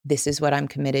 This is what I'm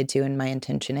committed to and my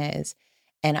intention is.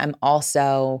 And I'm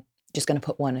also just going to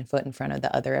put one foot in front of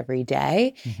the other every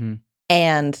day. Mm-hmm.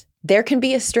 And there can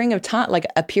be a string of time, like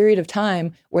a period of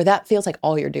time where that feels like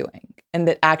all you're doing. And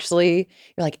that actually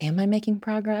you're like, am I making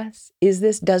progress? Does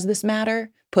this matter?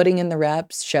 Putting in the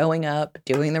reps, showing up,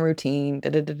 doing the routine,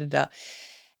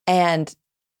 And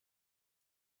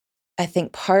I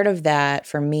think part of that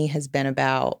for me has been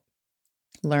about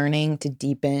learning to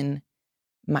deepen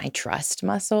my trust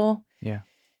muscle. Yeah.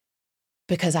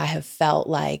 Because I have felt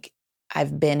like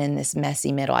I've been in this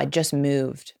messy middle. I just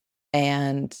moved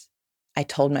and I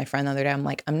told my friend the other day, I'm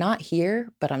like, I'm not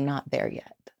here, but I'm not there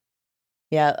yet.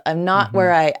 Yeah, I'm not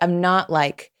I'm not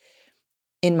like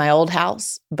in my old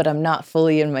house, but I'm not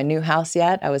fully in my new house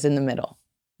yet. I was in the middle.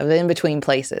 I was in between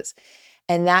places.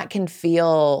 And that can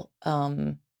feel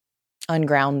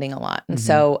ungrounding a lot. And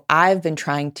so I've been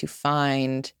trying to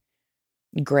find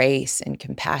grace and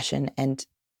compassion and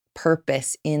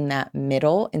purpose in that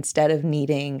middle instead of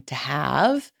needing to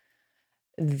have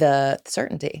the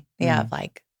certainty. Yeah,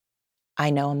 like, I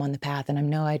know I'm on the path and I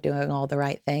know I'm doing all the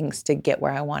right things to get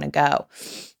where I want to go.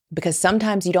 Because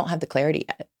sometimes you don't have the clarity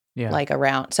yet. Yeah. Like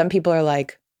around, some people are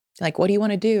like, what do you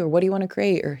want to do? Or what do you want to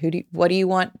create? Or what do you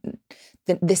want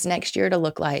this next year to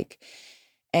look like?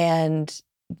 And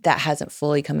that hasn't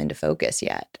fully come into focus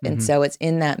yet. And so it's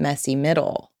in that messy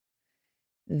middle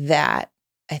that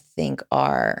I think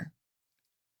our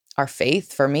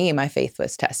faith, for me, my faith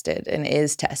was tested and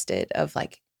is tested of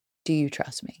like, do you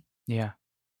trust me? Yeah.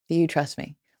 Do you trust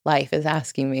me? Life is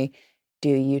asking me, do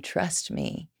you trust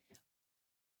me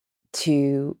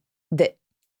to the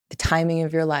timing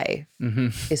of your life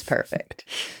is perfect?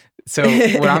 So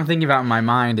what I'm thinking about in my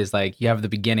mind is like, you have the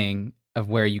beginning of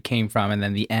where you came from and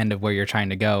then the end of where you're trying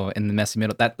to go in the messy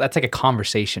middle. That's like a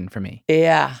conversation for me.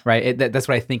 Yeah. Right? That's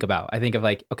what I think about. I think of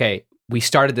like, okay, we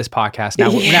started this podcast.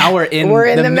 Now we're in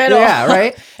the middle. Yeah,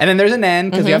 right? And then there's an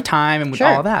end because we have time and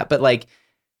all of that. But like,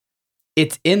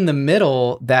 it's in the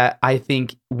middle that I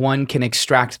think one can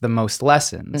extract the most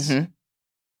lessons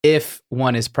if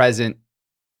one is present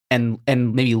and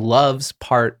maybe loves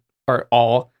part or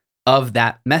all of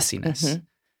that messiness.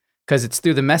 Because it's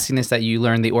through the messiness that you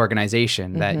learn the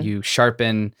organization, that you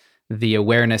sharpen the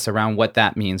awareness around what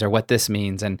that means or what this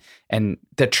means, and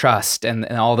the trust and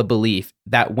all the belief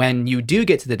that when you do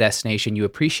get to the destination, you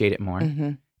appreciate it more.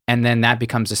 And then that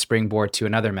becomes a springboard to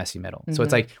another messy middle. So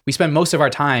it's like we spend most of our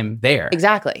time there.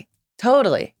 Exactly.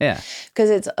 Totally. Yeah. Because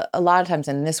it's a lot of times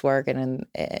in this work and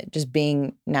in just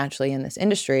being naturally in this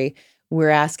industry, we're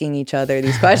asking each other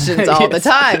these questions all the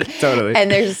time. Totally. And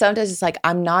there's sometimes it's like,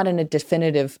 I'm not in a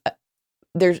definitive,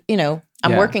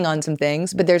 I'm working on some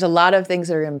things, but there's a lot of things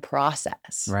that are in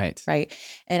process. Right. Right.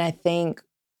 And I think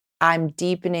I'm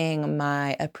deepening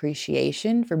my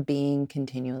appreciation for being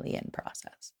continually in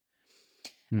process.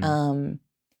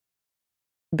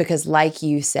 Because like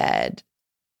you said,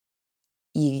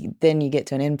 then you get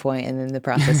to an end point and then the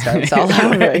process starts all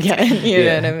over again. You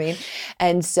know what I mean?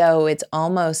 And so it's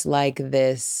almost like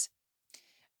this,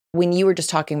 when you were just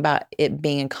talking about it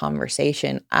being a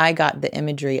conversation, I got the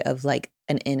imagery of like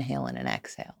an inhale and an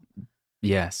exhale.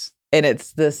 Yes. And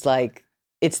it's this like,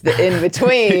 it's the in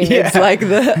between. It's like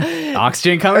the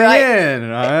oxygen coming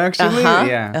in. Actually,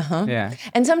 yeah.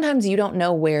 And sometimes you don't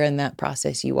know where in that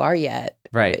process you are yet.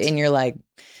 Right. And you're like,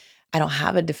 I don't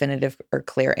have a definitive or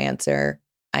clear answer.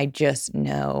 I just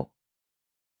know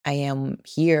I am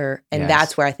here. And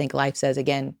that's where I think life says,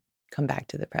 again, come back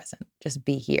to the present. Just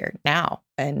be here now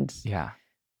and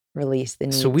release the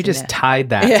need. So we just tied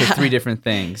that to three different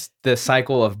things. The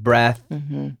cycle of breath,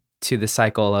 to the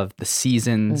cycle of the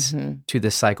seasons, to the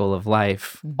cycle of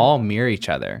life, all mirror each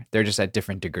other. They're just at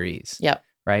different degrees. Yep.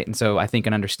 Right. And so I think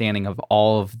an understanding of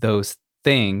all of those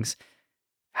things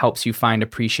helps you find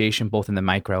appreciation both in the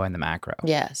micro and the macro.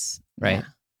 Yes. Right.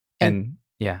 And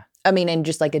I mean, and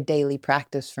just like a daily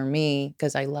practice for me,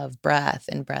 because I love breath,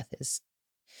 and breath is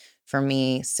for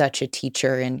me such a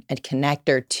teacher and a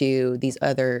connector to these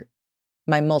other,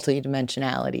 my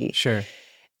multidimensionality. Sure.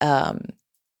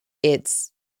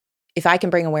 It's if I can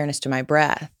bring awareness to my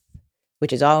breath,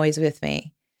 which is always with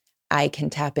me, I can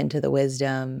tap into the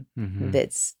wisdom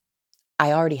that's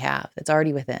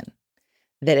already within,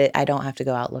 that I don't have to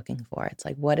go out looking for. It's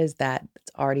like, what is that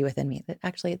that's already within me? That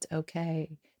actually it's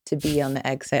okay to be on the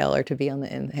exhale or to be on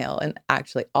the inhale. And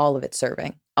actually all of it's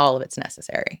serving, all of it's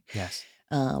necessary. Yes.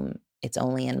 It's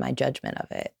only in my judgment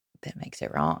of it that makes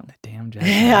it wrong. The damn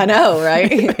judgment. I know,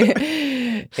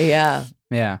 right? Yeah.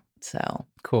 Yeah. So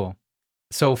cool.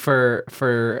 So for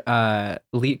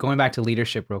going back to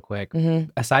leadership real quick,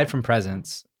 aside from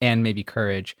presence and maybe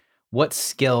courage, what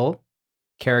skill,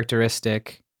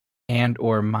 characteristic, and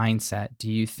or mindset do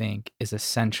you think is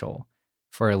essential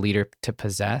for a leader to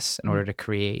possess in order to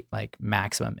create like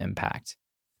maximum impact?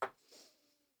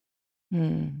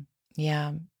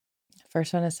 Yeah.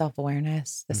 First one is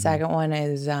self-awareness. The second one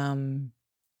is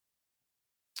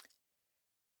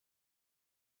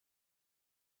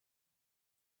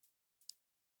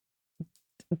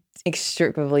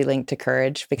extremely linked to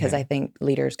courage, because I think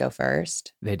leaders go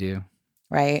first. They do.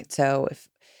 Right? So if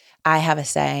I have a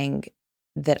saying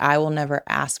that I will never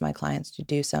ask my clients to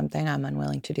do something I'm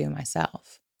unwilling to do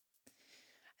myself.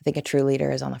 I think a true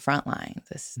leader is on the front line.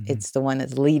 It's the one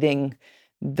that's leading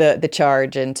the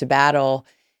charge into battle.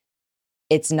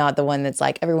 It's not the one that's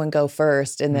like, everyone go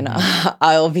first, and then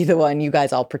I'll be the one you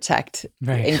guys all protect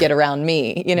and get around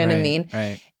me. You know what I mean?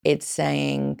 Right. It's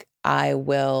saying, I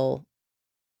will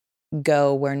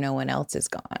go where no one else is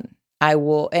gone. I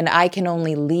will, and I can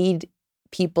only lead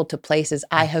people to places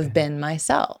I have been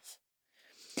myself.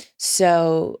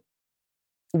 So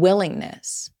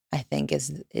willingness, I think,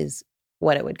 is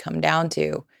what it would come down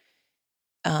to.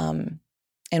 And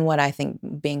what I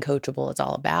think being coachable is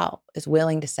all about is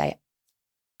willing to say,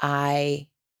 I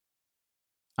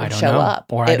don't show know,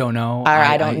 up. Or I don't know. Or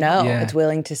I don't know. Yeah. It's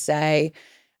willing to say,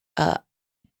 I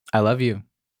love you.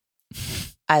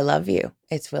 I love you.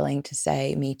 It's willing to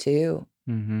say, me too.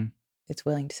 Mm-hmm. It's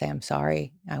willing to say, I'm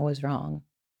sorry, I was wrong.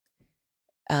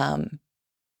 And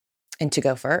to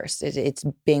go first. It's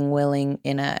being willing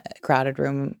in a crowded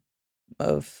room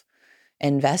of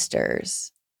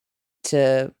investors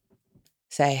to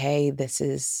say, hey, this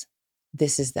is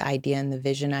the idea and the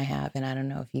vision I have, and I don't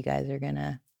know if you guys are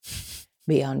gonna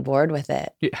be on board with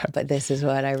it. Yeah. But this is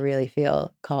what I really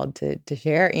feel called to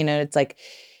share. You know, it's like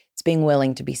it's being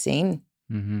willing to be seen.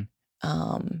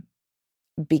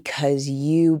 Because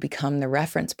you become the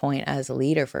reference point as a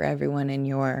leader for everyone in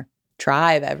your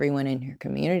tribe, everyone in your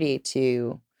community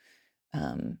to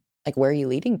like, where are you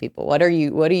leading people? What are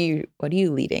you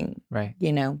leading? Right.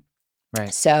 You know?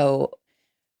 Right. So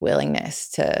willingness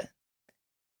to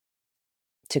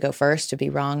go first, to be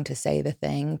wrong, to say the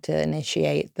thing, to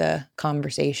initiate the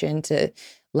conversation, to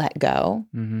let go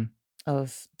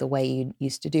of the way you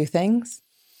used to do things,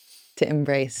 to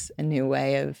embrace a new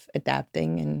way of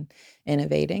adapting and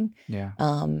innovating. Yeah.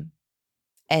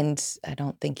 And I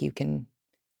don't think you can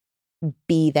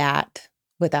be that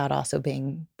without also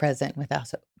being present, without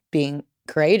also being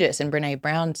courageous. And Brene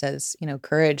Brown says, you know,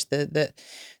 courage, the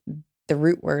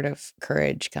root word of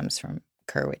courage comes from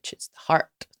cur, which is the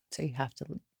heart. So you have to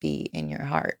be in your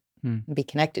heart and be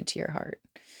connected to your heart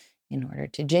in order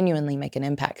to genuinely make an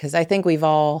impact. Because I think we've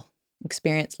all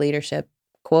experienced leadership,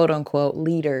 quote unquote,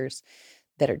 leaders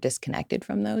that are disconnected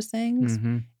from those things,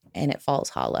 and it falls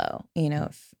hollow. You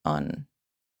know,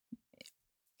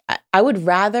 I would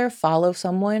rather follow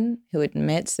someone who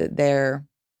admits that they're,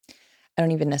 I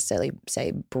don't even necessarily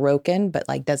say broken, but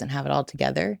like doesn't have it all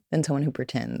together, than someone who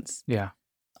pretends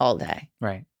all day.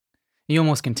 Right. You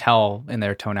almost can tell in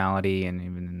their tonality and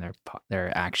even in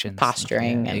their actions.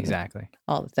 Posturing. And and exactly.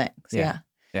 all the things. Yeah.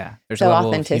 Yeah. There's So a level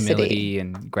authenticity. of humility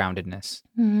and groundedness.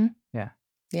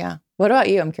 Yeah. What about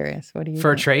you? I'm curious. What do you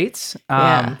For think? traits?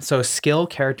 Yeah. So skill,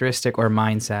 characteristic, or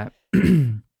mindset.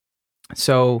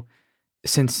 So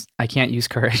since I can't use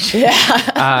courage,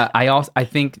 I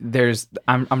think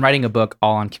I'm writing a book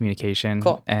all on communication.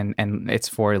 Cool. and it's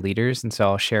for leaders. And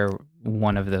so I'll share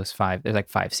one of those 5. There's like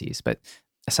 5 C's, but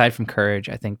aside from courage,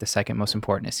 I think the second most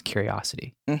important is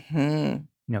curiosity. You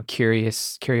know,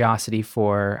 curiosity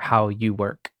for how you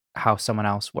work, how someone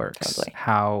else works, Totally.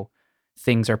 how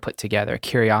things are put together,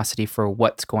 curiosity for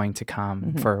what's going to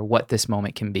come, for what this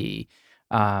moment can be,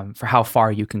 for how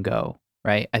far you can go,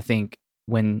 right? I think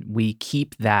when we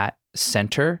keep that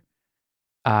center,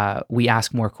 we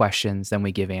ask more questions than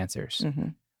we give answers.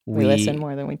 We listen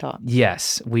more than we talk.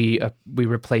 Yes, we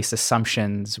replace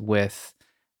assumptions with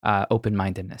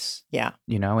open-mindedness. Yeah.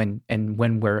 You know, and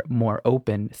when we're more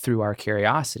open through our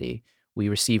curiosity, we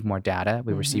receive more data,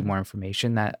 we receive more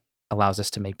information that allows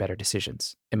us to make better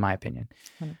decisions, in my opinion.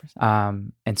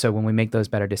 100%. And so when we make those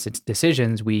better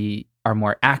decisions, we are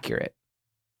more accurate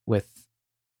with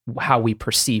how we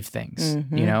perceive things,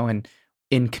 you know, and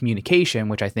in communication,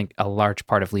 which I think a large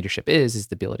part of leadership is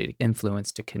the ability to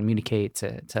influence, to communicate,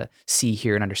 to see,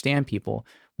 hear, and understand people.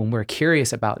 When we're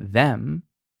curious about them,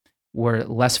 we're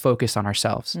less focused on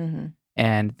ourselves.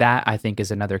 And that, I think,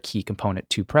 is another key component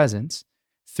to presence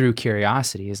through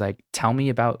curiosity, is like, tell me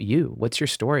about you. What's your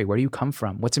story? Where do you come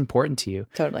from? What's important to you?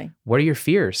 Totally. What are your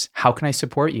fears? How can I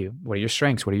support you? What are your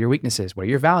strengths? What are your weaknesses? What are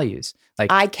your values? Like,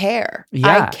 I care.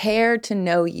 Yeah. I care to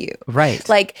know you. Right.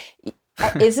 Like,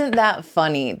 isn't that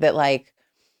funny that, like,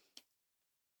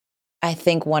 I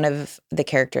think one of the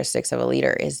characteristics of a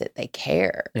leader is that they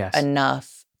care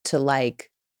enough to,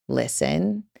 like,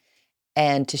 listen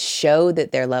and to show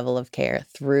that their level of care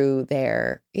through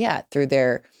their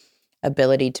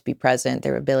ability to be present,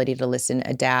 their ability to listen,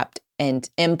 adapt, and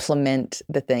implement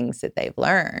the things that they've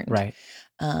learned. Right.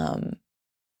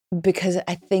 Because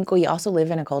I think we also live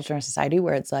in a culture and society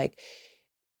where it's like,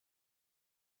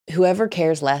 whoever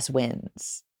cares less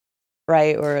wins,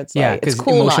 right? Or it's like, because it's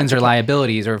cool emotions are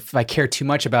liabilities, or if I care too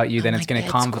much about you, then it's going to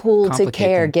it's cool to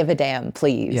care. things. Give a damn,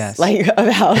 please. Yes. Like,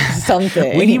 about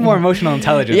something. We need more emotional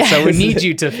intelligence. Yes. So we need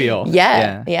you to feel.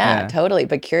 Yeah, totally.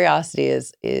 But curiosity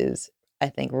is I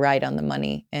think right on the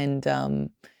money, and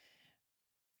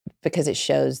because it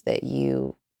shows that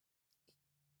you.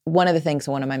 One of the things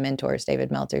one of my mentors,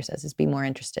 David Meltzer, says is be more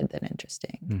interested than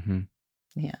interesting.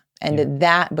 Yeah, and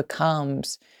that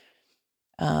becomes,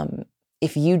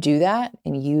 if you do that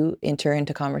and you enter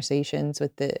into conversations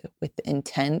with the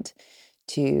intent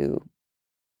to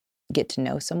get to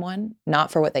know someone,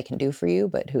 not for what they can do for you,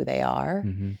 but who they are,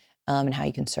 and how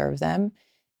you can serve them,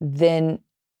 then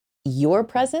your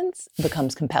presence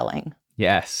becomes compelling.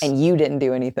 Yes. And you didn't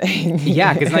do anything.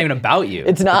 Yeah, because it's not even about you.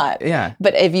 It's not. Yeah.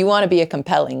 But if you want to be a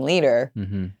compelling leader,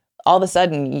 all of a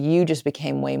sudden you just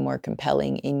became way more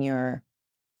compelling in your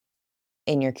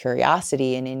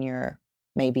curiosity and in your,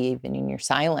 maybe even in your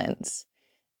silence,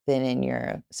 than in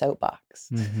your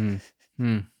soapbox.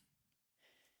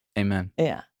 Amen.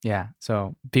 Yeah. Yeah.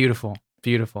 So beautiful.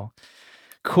 Beautiful.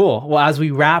 Cool. Well, as we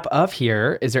wrap up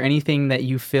here, is there anything that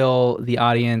you feel the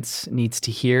audience needs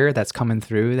to hear that's coming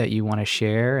through that you want to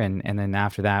share? And then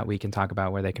after that, we can talk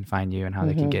about where they can find you and how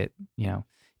they can get,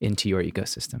 into your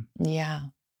ecosystem. Yeah.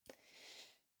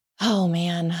 Oh,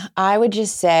 man. I would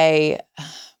just say,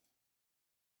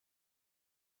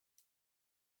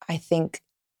 I think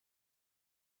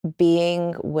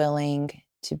being willing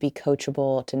to be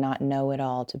coachable, to not know it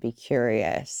all, to be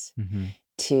curious,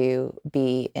 to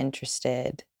be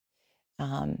interested,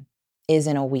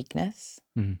 isn't a weakness.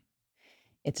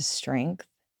 It's a strength.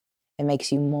 It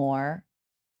makes you more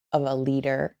of a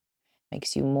leader,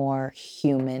 makes you more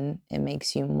human. It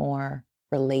makes you more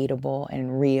relatable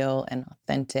and real and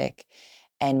authentic,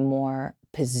 and more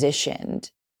positioned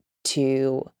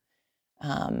to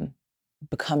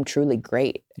become truly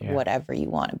great at whatever you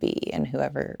want to be and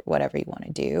whatever you want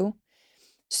to do.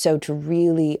 So to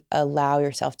really allow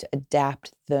yourself to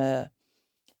adapt the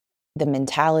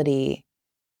mentality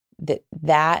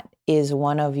that is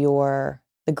one of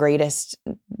the greatest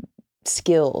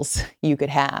skills you could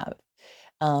have,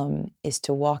 is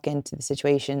to walk into the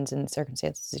situations and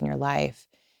circumstances in your life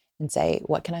and say,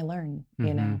 what can I learn?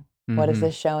 What is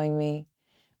this showing me?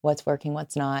 What's working,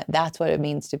 what's not? That's what it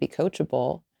means to be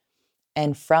coachable.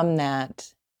 And from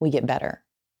that, we get better.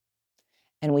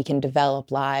 And we can develop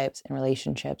lives and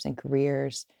relationships and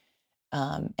careers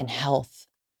and health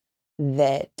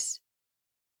that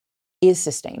is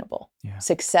sustainable.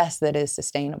 Success that is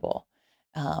sustainable.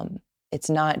 It's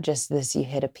not just this, you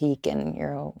hit a peak and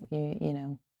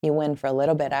you win for a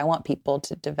little bit. I want people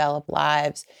to develop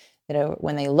lives that are,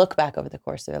 when they look back over the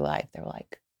course of their life, they're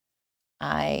like,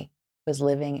 I was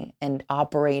living and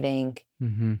operating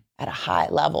at a high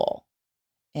level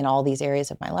in all these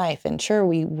areas of my life. And sure,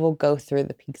 we will go through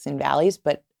the peaks and valleys,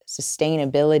 but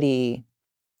sustainability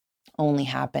only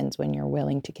happens when you're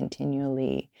willing to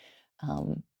continually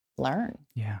learn.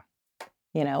 Yeah.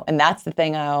 And that's the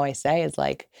thing I always say is,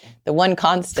 like, the one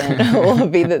constant will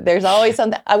be that there's always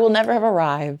something. I will never have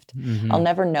arrived. I'll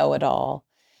never know it all.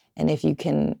 And if you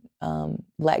can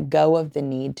let go of the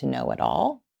need to know it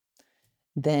all,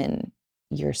 then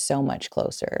you're so much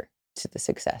closer to the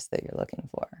success that you're looking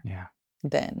for. Yeah.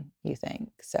 Than you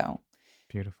think. So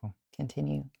beautiful.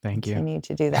 Continue you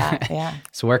to do that. Yeah.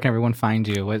 So where can everyone find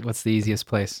you? What's the easiest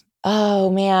place? Oh,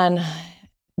 man.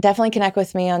 Definitely connect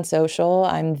with me on social.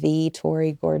 I'm the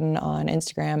Tori Gordon on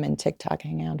Instagram and TikTok.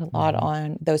 Hang out a lot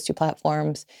on those two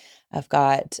platforms. I've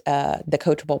got the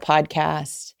Coachable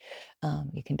podcast.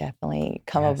 you can definitely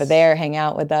come over there, hang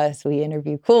out with us. We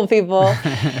interview cool people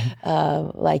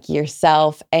like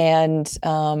yourself. And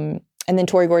then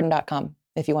ToriGordon.com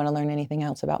if you want to learn anything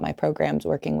else about my programs,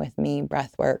 working with me,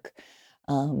 breath work,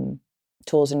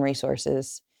 tools and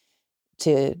resources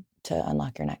to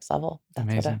unlock your next level.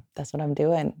 That's what I'm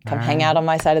doing. Come hang out on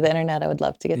my side of the internet. I would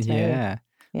love to get to know you. Yeah.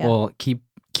 Well,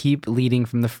 keep leading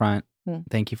from the front.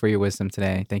 Thank you for your wisdom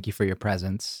today. Thank you for your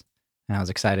presence. And I was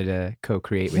excited to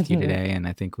co-create with you today, and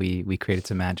I think we created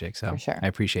some magic. So I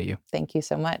appreciate you. Thank you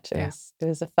so much. It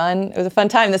was a fun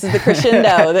time. This is the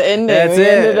crescendo, the ending. That's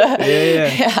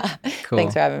it. Yeah. Cool.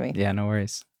 Thanks for having me. Yeah, no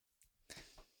worries.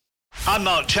 I'm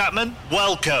Mark Chapman.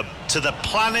 Welcome to the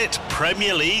Planet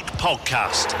Premier League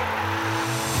podcast.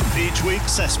 Each week,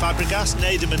 Cesc Fabregas,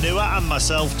 Nader Manua and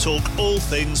myself talk all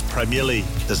things Premier League.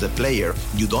 As a player,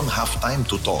 you don't have time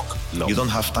to talk. No. You don't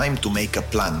have time to make a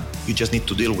plan. You just need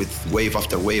to deal with wave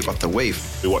after wave after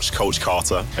wave. We watched Coach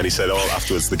Carter and he said,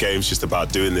 afterwards, the game's just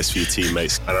about doing this for your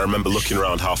teammates. And I remember looking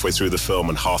around halfway through the film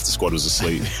and half the squad was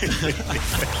asleep.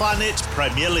 Planet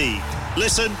Premier League.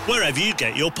 Listen wherever you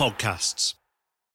get your podcasts.